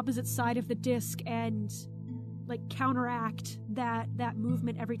on the opposite side of the disc and like counteract that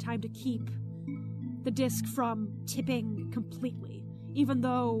movement every time to keep the disc from tipping completely. Even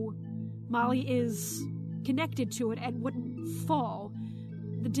though Molly is connected to it and wouldn't fall,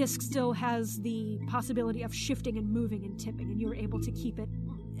 the disc still has the possibility of shifting and moving and tipping, and you're able to keep it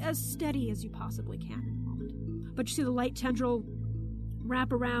as steady as you possibly can at the moment. But you see the light tendril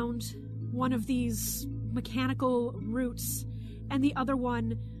wrap around one of these mechanical roots, and the other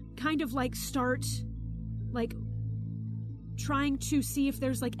one kind of like start like trying to see if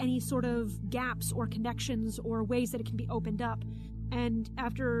there's like any sort of gaps or connections or ways that it can be opened up. And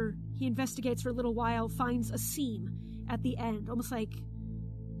after he investigates for a little while, finds a seam at the end, almost like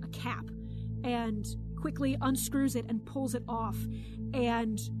a cap, and quickly unscrews it and pulls it off,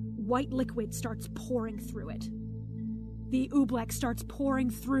 and white liquid starts pouring through it. The oobleck starts pouring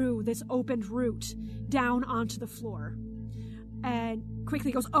through this opened root down onto the floor, and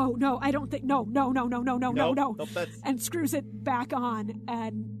quickly goes, oh no, I don't think, no, and screws it back on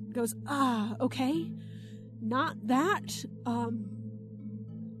and goes, okay, not that,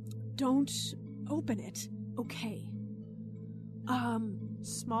 don't open it, okay.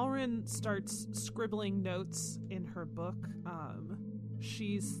 Smallrin starts scribbling notes in her book.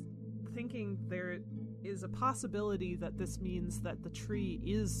 She's thinking there is a possibility that this means that the tree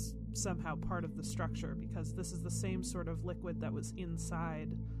is somehow part of the structure, because this is the same sort of liquid that was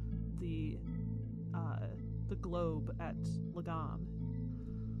inside the globe at Lagam.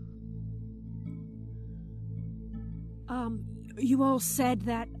 You all said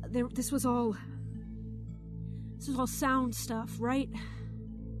that this was all sound stuff, right?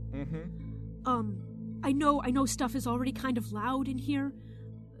 Mm-hmm. I know stuff is already kind of loud in here,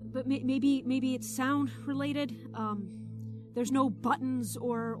 but maybe it's sound related. There's no buttons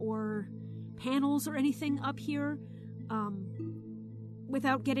or panels or anything up here.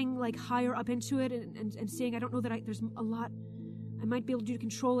 Without getting like higher up into it and seeing, I don't know that there's a lot I might be able to do to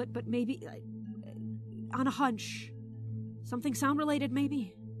control it, but maybe on a hunch, something sound related,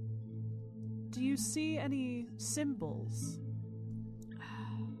 maybe. Do you see any symbols?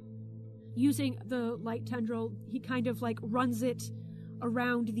 Using the light tendril, he kind of like runs it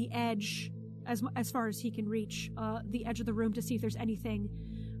around the edge as far as he can reach, the edge of the room, to see if there's anything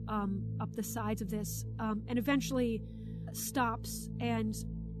up the sides of this, and eventually stops, and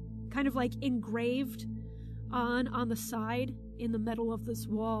kind of like engraved on the side in the metal of this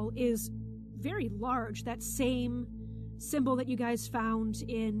wall is very large, that same symbol that you guys found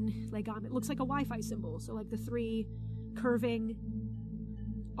in Legam. It looks like a Wi-Fi symbol, so like the 3 curving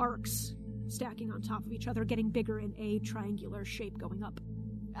arcs stacking on top of each other, getting bigger in a triangular shape going up.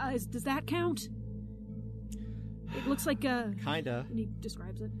 Does that count? It looks like a... Kinda. And he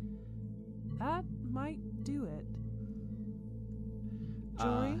describes it. That might do it.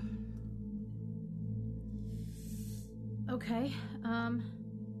 Jory? Okay.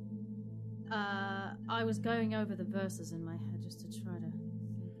 I was going over the verses in my head just to try to...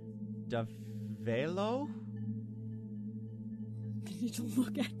 Davelo? I need to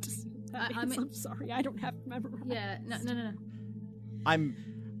look at to see what that I is. mean- I'm sorry, I don't have it memorized. Yeah, no. I'm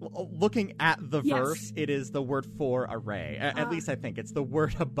looking at the Yes. verse. It is the word for array. At least I think it's the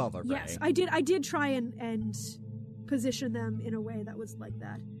word above array. Yes, I did try and position them in a way that was like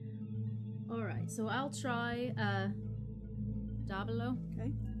that. Alright, so I'll try, Davilo,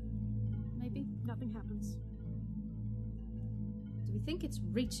 Okay? maybe? Nothing happens. Do we think it's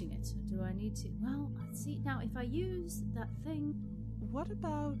reaching it? Or do I need to... Well, let's see. Now, if I use that thing... What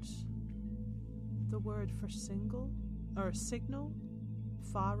about the word for single? Or signal?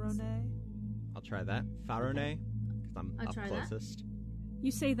 Farone? I'll try that. Farone, because I'm I'll up try that. closest.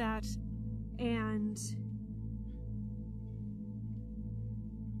 You say that, and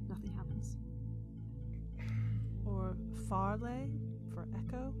nothing happens. Or farle for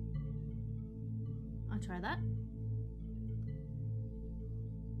echo? I'll try that.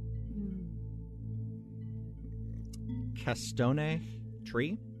 Castone,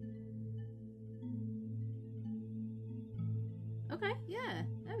 tree. Okay, yeah.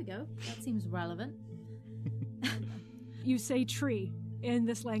 There we go. That seems relevant. You say tree in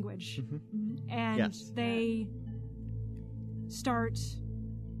this language, and Yes. they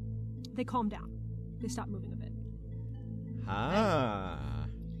calm down. They stop moving a bit. Ah.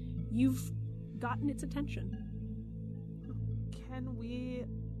 You've gotten its attention. Can we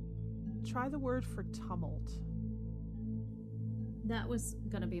try the word for tumult? That was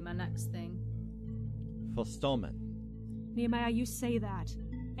gonna be my next thing. Fulstolman. Nehemiah, you say that,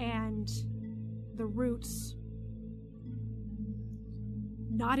 and the roots,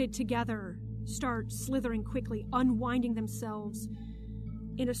 knotted together, start slithering quickly, unwinding themselves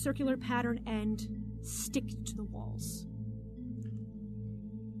in a circular pattern and stick to the walls.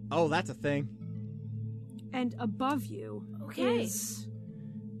 Oh, that's a thing. And above you Okay. is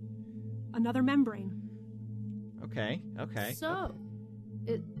another membrane. Okay. So,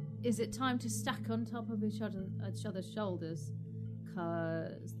 is it time to stack on top of each other's shoulders?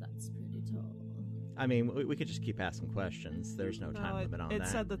 'Cause that's pretty tall. I mean, we could just keep asking questions. There's no time limit on it that.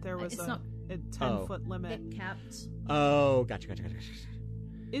 said that there was It's a not- 10-foot limit. It capped. Oh, gotcha.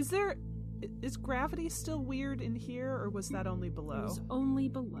 Is gravity still weird in here, or was that only It below? was only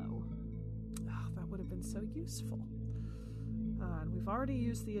below. Oh, that would have been so useful. And we've already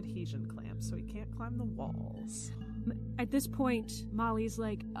used the adhesion clamp, so he can't climb the walls. At this point, Molly's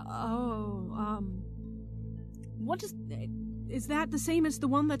like, what is that the same as the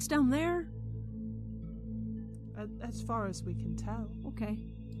one that's down there? As far as we can tell. Okay.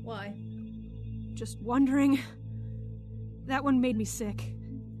 Why? Just wondering. That one made me sick.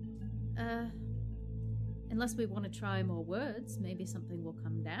 Unless we want to try more words, maybe something will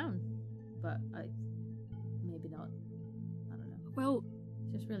come down. But maybe not. I don't know. Well,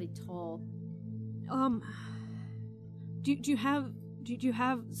 It's just really tall. do you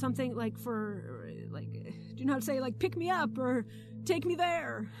have something like for like, do you know how to say like pick me up or take me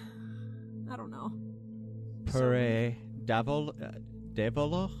there? I don't know. Pure devolo? Pure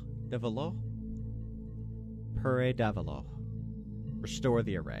devolo. Restore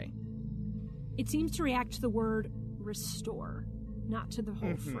the array. It seems to react to the word restore, not to the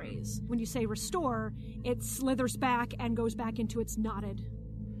whole phrase. When you say restore, it slithers back and goes back into its knotted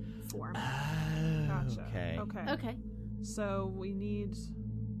form. Gotcha. Okay. Okay. So we need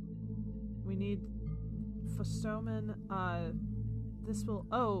Fostomen. This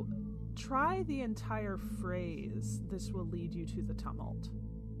will try the entire phrase. This will lead you to the tumult.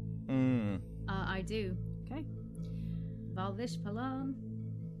 I do. Okay. Valvish Palam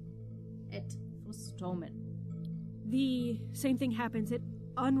et Fostomen. The same thing happens. It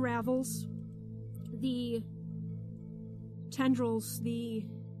unravels. The tendrils, the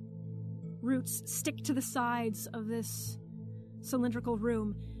roots stick to the sides of this cylindrical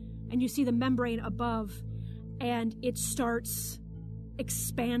room, and you see the membrane above, and it starts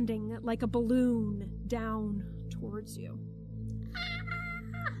expanding like a balloon down towards you.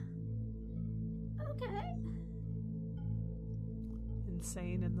 Okay.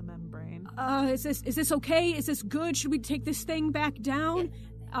 Insane in the membrane. Is this okay? Is this good? Should we take this thing back down?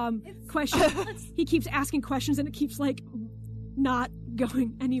 question. He keeps asking questions, and it keeps like not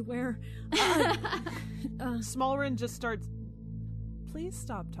going anywhere. Smallrin just starts, please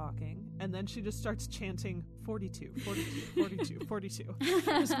stop talking. And then she just starts chanting 42, 42, 42, 42.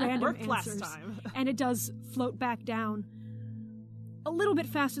 Just random Worked answers. last time. And it does float back down a little bit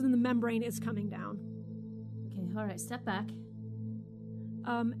faster than the membrane is coming down. Okay, alright, step back.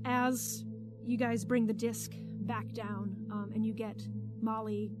 As you guys bring the disc back down, and you get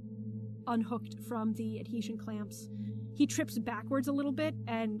Molly unhooked from the adhesion clamps, he trips backwards a little bit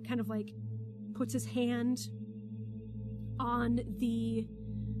and kind of like puts his hand on the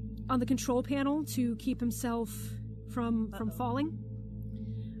control panel to keep himself from falling.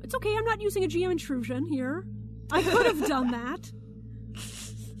 It's okay, I'm not using a GM intrusion here. I could have done that.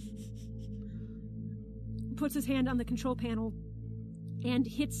 Puts his hand on the control panel and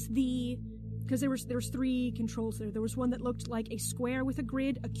hits because there was 3 controls there. There was one that looked like a square with a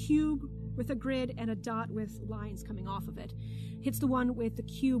grid, a cube with a grid, and a dot with lines coming off of it. Hits the one with the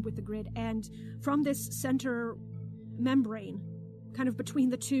cube with the grid, and from this center membrane, kind of between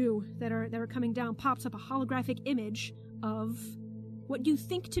the two that are coming down, pops up a holographic image of what you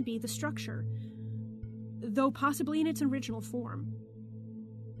think to be the structure, though possibly in its original form,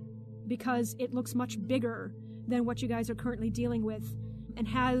 because it looks much bigger than what you guys are currently dealing with, and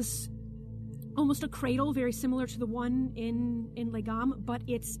has almost a cradle very similar to the one in Legam, but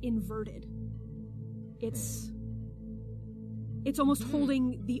it's inverted. It's almost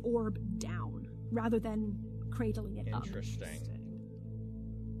holding the orb down rather than cradling it up. Interesting.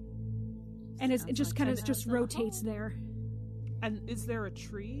 And it just kind of just rotates there. And is there a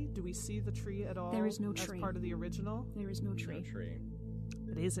tree? Do we see the tree at all? There is no tree. As part of the original? There is no tree. No tree.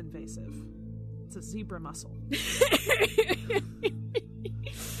 It is invasive. It's a zebra mussel.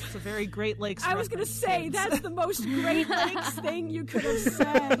 It's a very Great Lakes I was going to reference, say, kids. that's the most Great Lakes thing you could have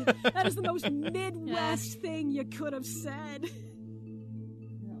said. That is the most Midwest thing you could have said.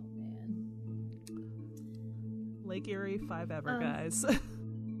 Oh, man. Lake Erie, 5 ever, guys.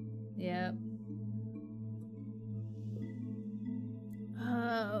 Yep.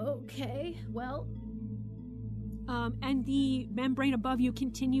 Okay, well. And the membrane above you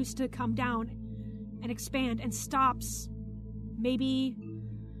continues to come down and expand and stops maybe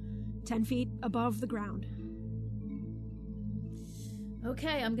 10 feet above the ground.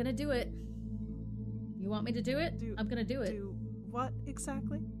 Okay, I'm gonna do it. You want me to do it? I'm gonna do it. Do what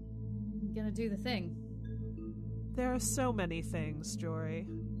exactly? I'm gonna do the thing. There are so many things, Jory.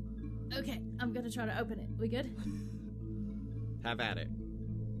 Okay, I'm gonna try to open it. We good? Have at it.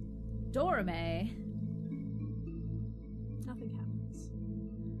 Dorame. Nothing happens.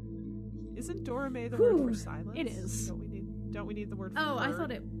 Isn't Dorame the word for silence? It is. Don't we need the word for Oh, I word?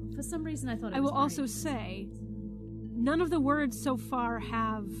 thought it. For some reason, I thought it I was will also right. say, none of the words so far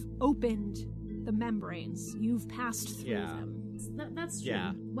have opened the membranes. You've passed through Yeah. them. That's true.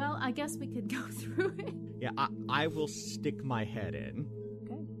 Yeah. Well, I guess we could go through it. Yeah, I will stick my head in.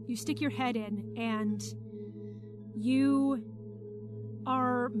 Okay. You stick your head in, and you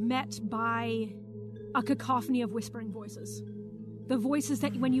are met by a cacophony of whispering voices. The voices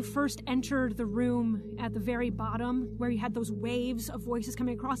that when you first entered the room at the very bottom, where you had those waves of voices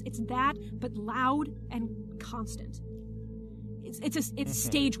coming across, it's that, but loud and constant. It's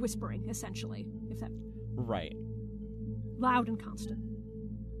stage whispering, essentially. If that Right. loud and constant.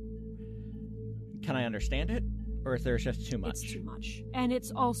 Can I understand it? Or is there just too much? It's too much. And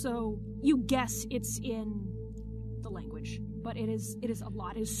it's also, you guess it's in the language, but it is a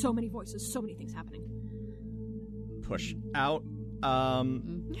lot. It is so many voices, so many things happening. Push out.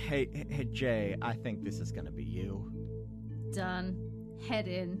 Hey, Jay, I think this is gonna be you. Done. Head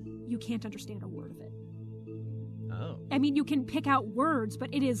in. You can't understand a word of it. Oh. I mean, you can pick out words,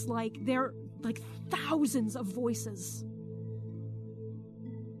 but it is like, they're like thousands of voices.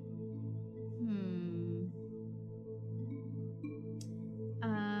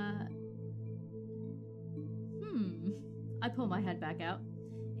 I pull my head back out.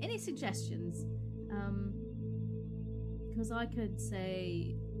 Any suggestions? Because I could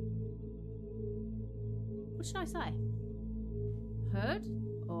say... What should I say? Heard?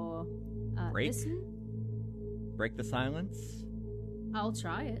 Or Break? listen? Break the silence? I'll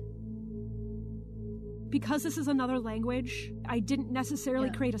try it. Because this is another language, I didn't necessarily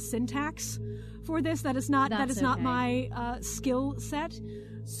Yeah. create a syntax for this. That is not That's not okay. my skill set.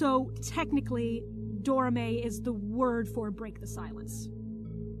 So technically, Dorame is the word for break the silence.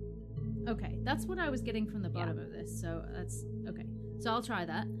 Okay, that's what I was getting from the bottom of this, so that's... Okay, so I'll try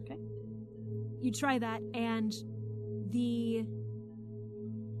that. You try that, and the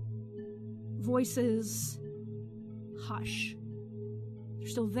voices hush They're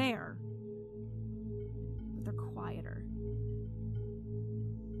still there, but they're quieter.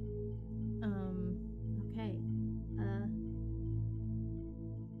 Okay.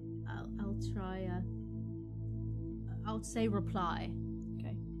 I'll try. I'll say reply.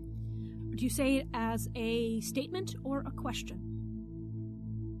 Okay. Do you say it as a statement or a question?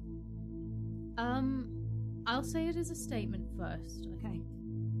 I'll say it as a statement first. Okay.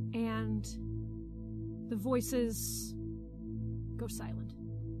 And the voices go silent.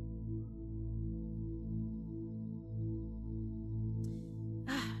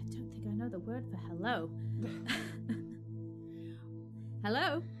 I don't think I know the word for hello.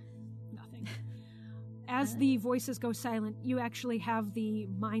 Hello? Nothing. As the voices go silent, you actually have the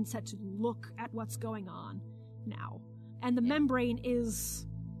mindset to look at what's going on now. And the membrane is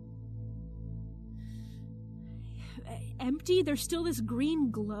empty. There's still this green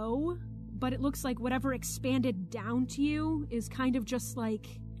glow, but it looks like whatever expanded down to you is kind of just like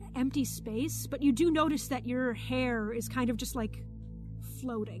empty space. But you do notice that your hair is kind of just like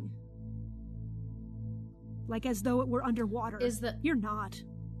floating. Like as though it were underwater. You're not.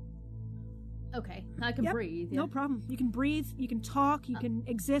 Okay, I can breathe. Yeah. No problem. You can breathe, you can talk, you can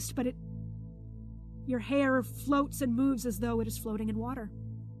exist, but your hair floats and moves as though it is floating in water.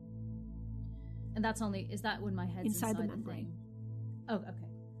 And is that when my head's inside the membrane? Thing? Oh, okay.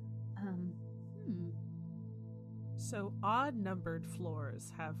 So odd-numbered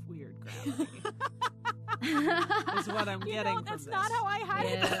floors have weird gravity. Is what I'm getting from that's this. Not how I had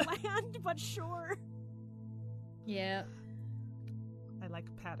it planned, but sure. Yeah. I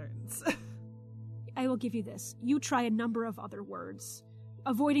like patterns. I will give you this. You try a number of other words,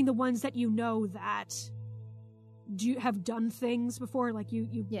 avoiding the ones that you know that have done things before. Like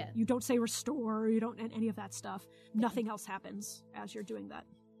you don't say restore, you don't, and any of that stuff. Nothing else happens as you're doing that.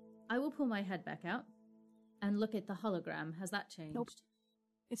 I will pull my head back out and look at the hologram. Has that changed? Nope.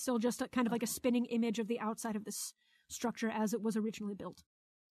 It's still just kind of like a spinning image of the outside of this structure as it was originally built.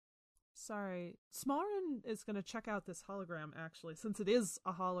 Sorry. Smallrin is going to check out this hologram, actually. Since it is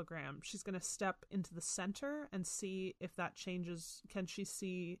a hologram, she's going to step into the center and see if that changes. Can she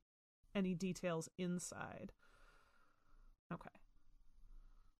see any details inside? Okay.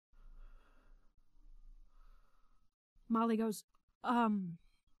 Molly goes, a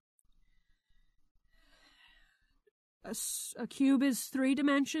cube is 3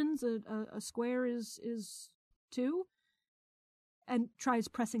 dimensions, a square is 2, and tries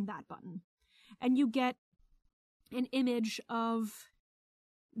pressing that button. And you get an image of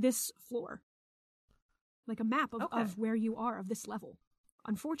this floor, like a map of where you are, of this level.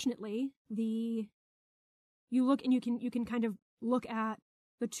 Unfortunately, you look and you can kind of look at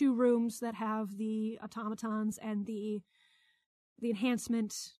the 2 rooms that have the automatons and the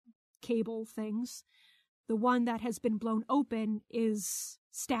enhancement cable things. The one that has been blown open is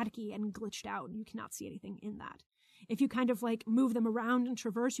staticky and glitched out, and you cannot see anything in that. If you kind of like move them around and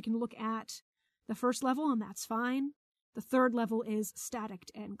traverse, you can look at the first level, and that's fine. The 3rd level is static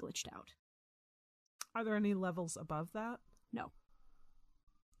and glitched out. Are there any levels above that? No.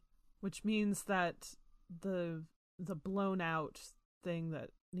 Which means that the blown out thing that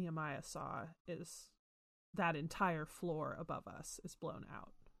Nehemiah saw is that entire floor above us is blown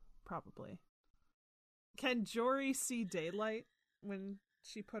out, probably. Can Jory see daylight when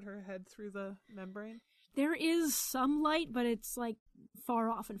she put her head through the membrane? There is some light, but it's like far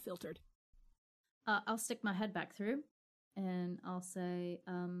off and filtered. I'll stick my head back through and I'll say,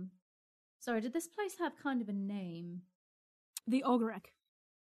 sorry, did this place have kind of a name? The Ogorek.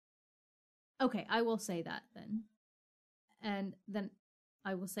 Okay, I will say that then. And then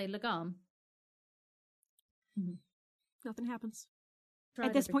I will say Lagam. Mm-hmm. Nothing happens. Tried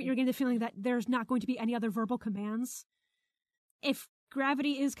At this point, everything. you're getting the feeling that there's not going to be any other verbal commands. If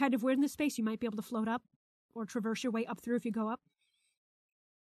gravity is kind of weird in this space, you might be able to float up or traverse your way up through if you go up.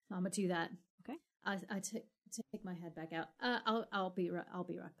 I'm gonna do that. Okay. I take my head back out. I'll be right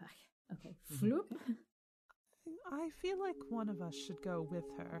back. Okay. Mm-hmm. Floop. I feel like one of us should go with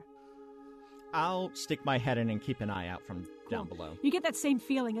her. I'll stick my head in and keep an eye out from down below. You get that same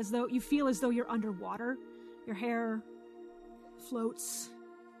feeling as though you're underwater. Your hair floats.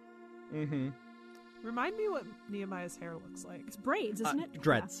 Mm-hmm. Remind me what Nehemiah's hair looks like. It's braids, isn't it?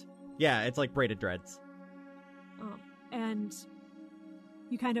 Dreads. Yeah, it's like braided dreads. And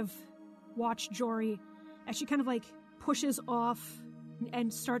you kind of watch Jory as she kind of like pushes off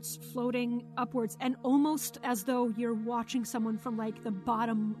and starts floating upwards, and almost as though you're watching someone from like the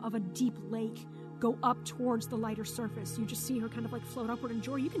bottom of a deep lake go up towards the lighter surface. You just see her kind of like float upward, and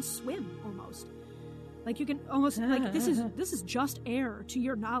Jory, you can swim almost. Like you can almost like this is just air to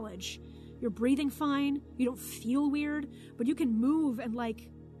your knowledge. You're breathing fine. You don't feel weird, but you can move and, like,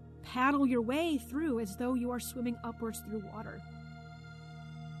 paddle your way through as though you are swimming upwards through water.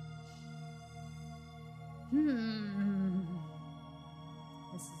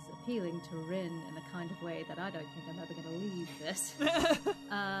 This is appealing to Rin in a kind of way that I don't think I'm ever going to leave this. Okay,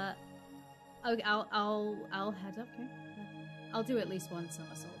 I'll head up. Okay. I'll do at least one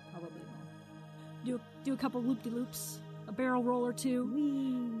somersault, probably more. Do a couple loop-de-loops, a barrel roll or two.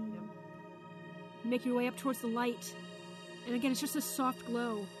 Whee! Make your way up towards the light. And again, it's just a soft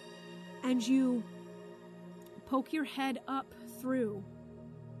glow. And you poke your head up through.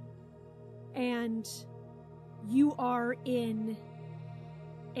 And you are in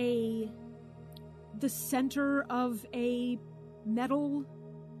the center of a metal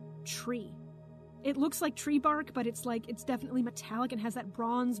tree. It looks like tree bark, but it's definitely metallic and has that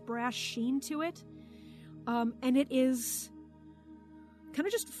bronze brass sheen to it. And it is kind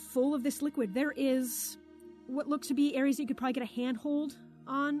of just full of this liquid. There is what looks to be areas that you could probably get a handhold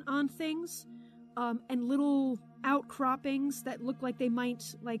on things, and little outcroppings that look like they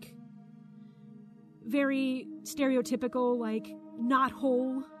might, like, very stereotypical, like,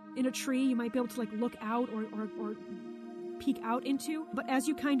 knothole in a tree you might be able to, like, look out or peek out into. But as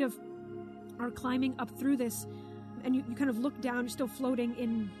you kind of are climbing up through this, and you kind of look down, you're still floating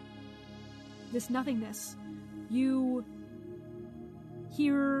in this nothingness, you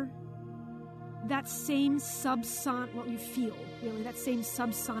hear that same subsonic, well, you feel, really, that same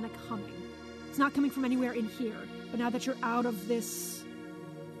subsonic humming. It's not coming from anywhere in here, but now that you're out of this,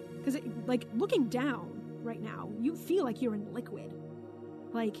 because, like, looking down right now, you feel like you're in liquid.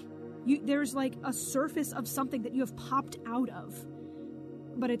 Like, there's, like, a surface of something that you have popped out of,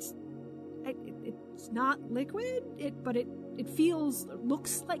 but it's not liquid, but it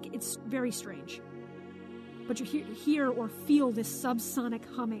looks like it's very strange. But you hear or feel this subsonic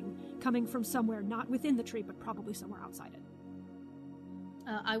humming coming from somewhere, not within the tree, but probably somewhere outside it.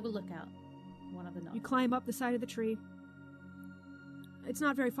 I will look out one of the knots. You climb up the side of the tree. It's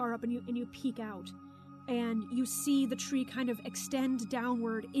not very far up, and you peek out, and you see the tree kind of extend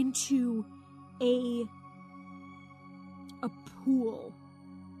downward into a pool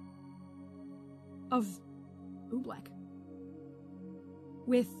of oobleck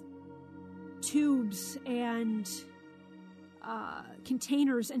with tubes and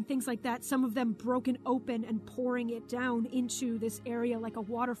containers and things like that, some of them broken open and pouring it down into this area like a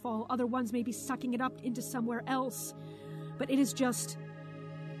waterfall. Other ones maybe sucking it up into somewhere else. But it is just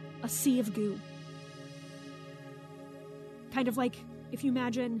a sea of goo. Kind of like, if you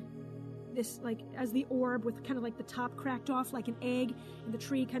imagine this, like, as the orb with kind of like the top cracked off like an egg, and the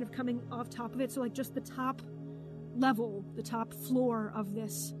tree kind of coming off top of it, so like just the top level, the top floor of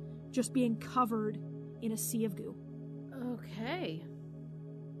this just being covered in a sea of goo. Okay.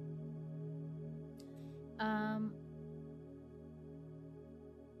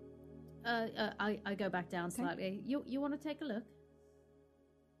 I go back down slightly. You want to take a look?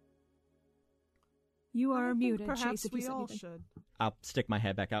 You are muted. Perhaps Chase, if you we said all anything. should. I'll stick my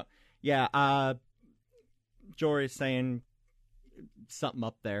head back out. Yeah, Jory's saying something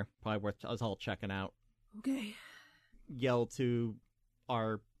up there. Probably worth us all checking out. Okay. Yell to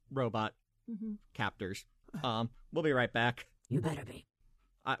our robot captors. We'll be right back. You better be.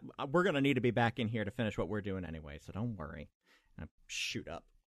 We're going to need to be back in here to finish what we're doing anyway, so don't worry. And I shoot up.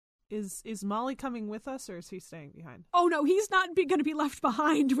 Is Molly coming with us, or is he staying behind? Oh no, he's not going to be left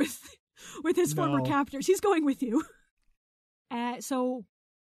behind with his former captors. He's going with you. So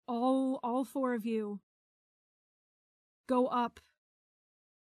all four of you go up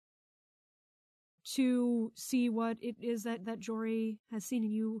to see what it is that Jory has seen,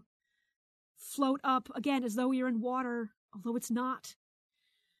 and you float up again as though you're in water, although it's not.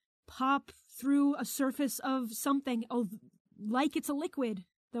 Pop through a surface of something, like it's a liquid,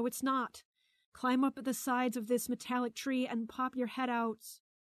 though it's not. Climb up at the sides of this metallic tree and pop your head out,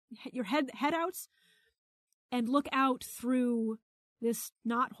 and look out through this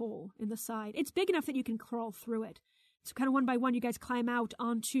knothole in the side. It's big enough that you can crawl through it. So kind of one by one, you guys climb out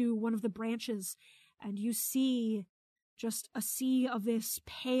onto one of the branches, and you see just a sea of this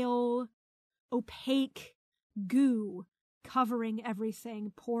pale, opaque goo covering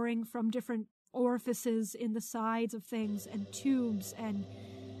everything, pouring from different orifices in the sides of things, and tubes and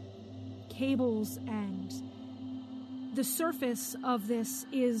cables, and the surface of this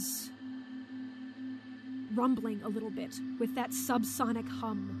is rumbling a little bit with that subsonic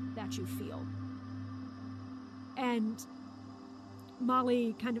hum that you feel. And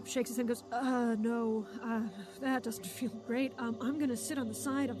Molly kind of shakes his head and goes, no, that doesn't feel great. I'm gonna sit on the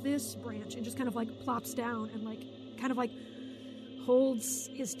side of this branch, and just kind of like plops down and like kind of like holds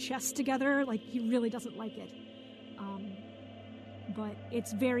his chest together, like he really doesn't like it. But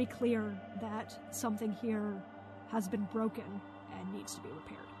it's very clear that something here has been broken and needs to be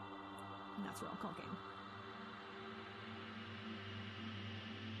repaired. And that's where I'll call game.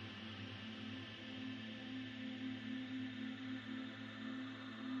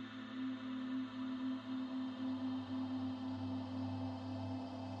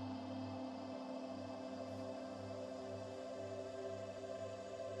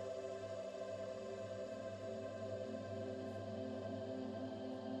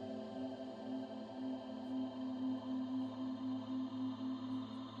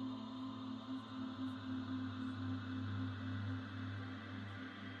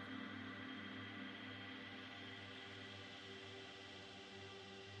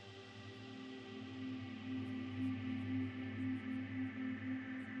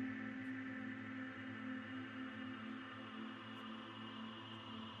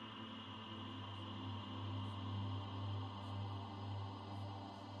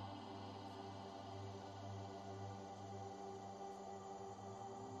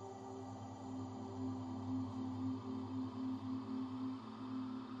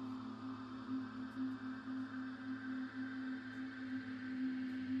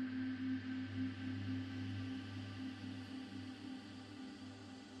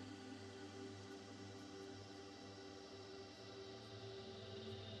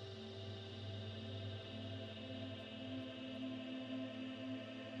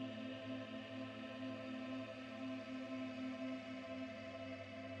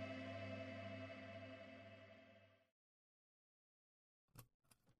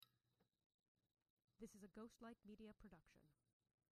 This is a Ghostlight Media production.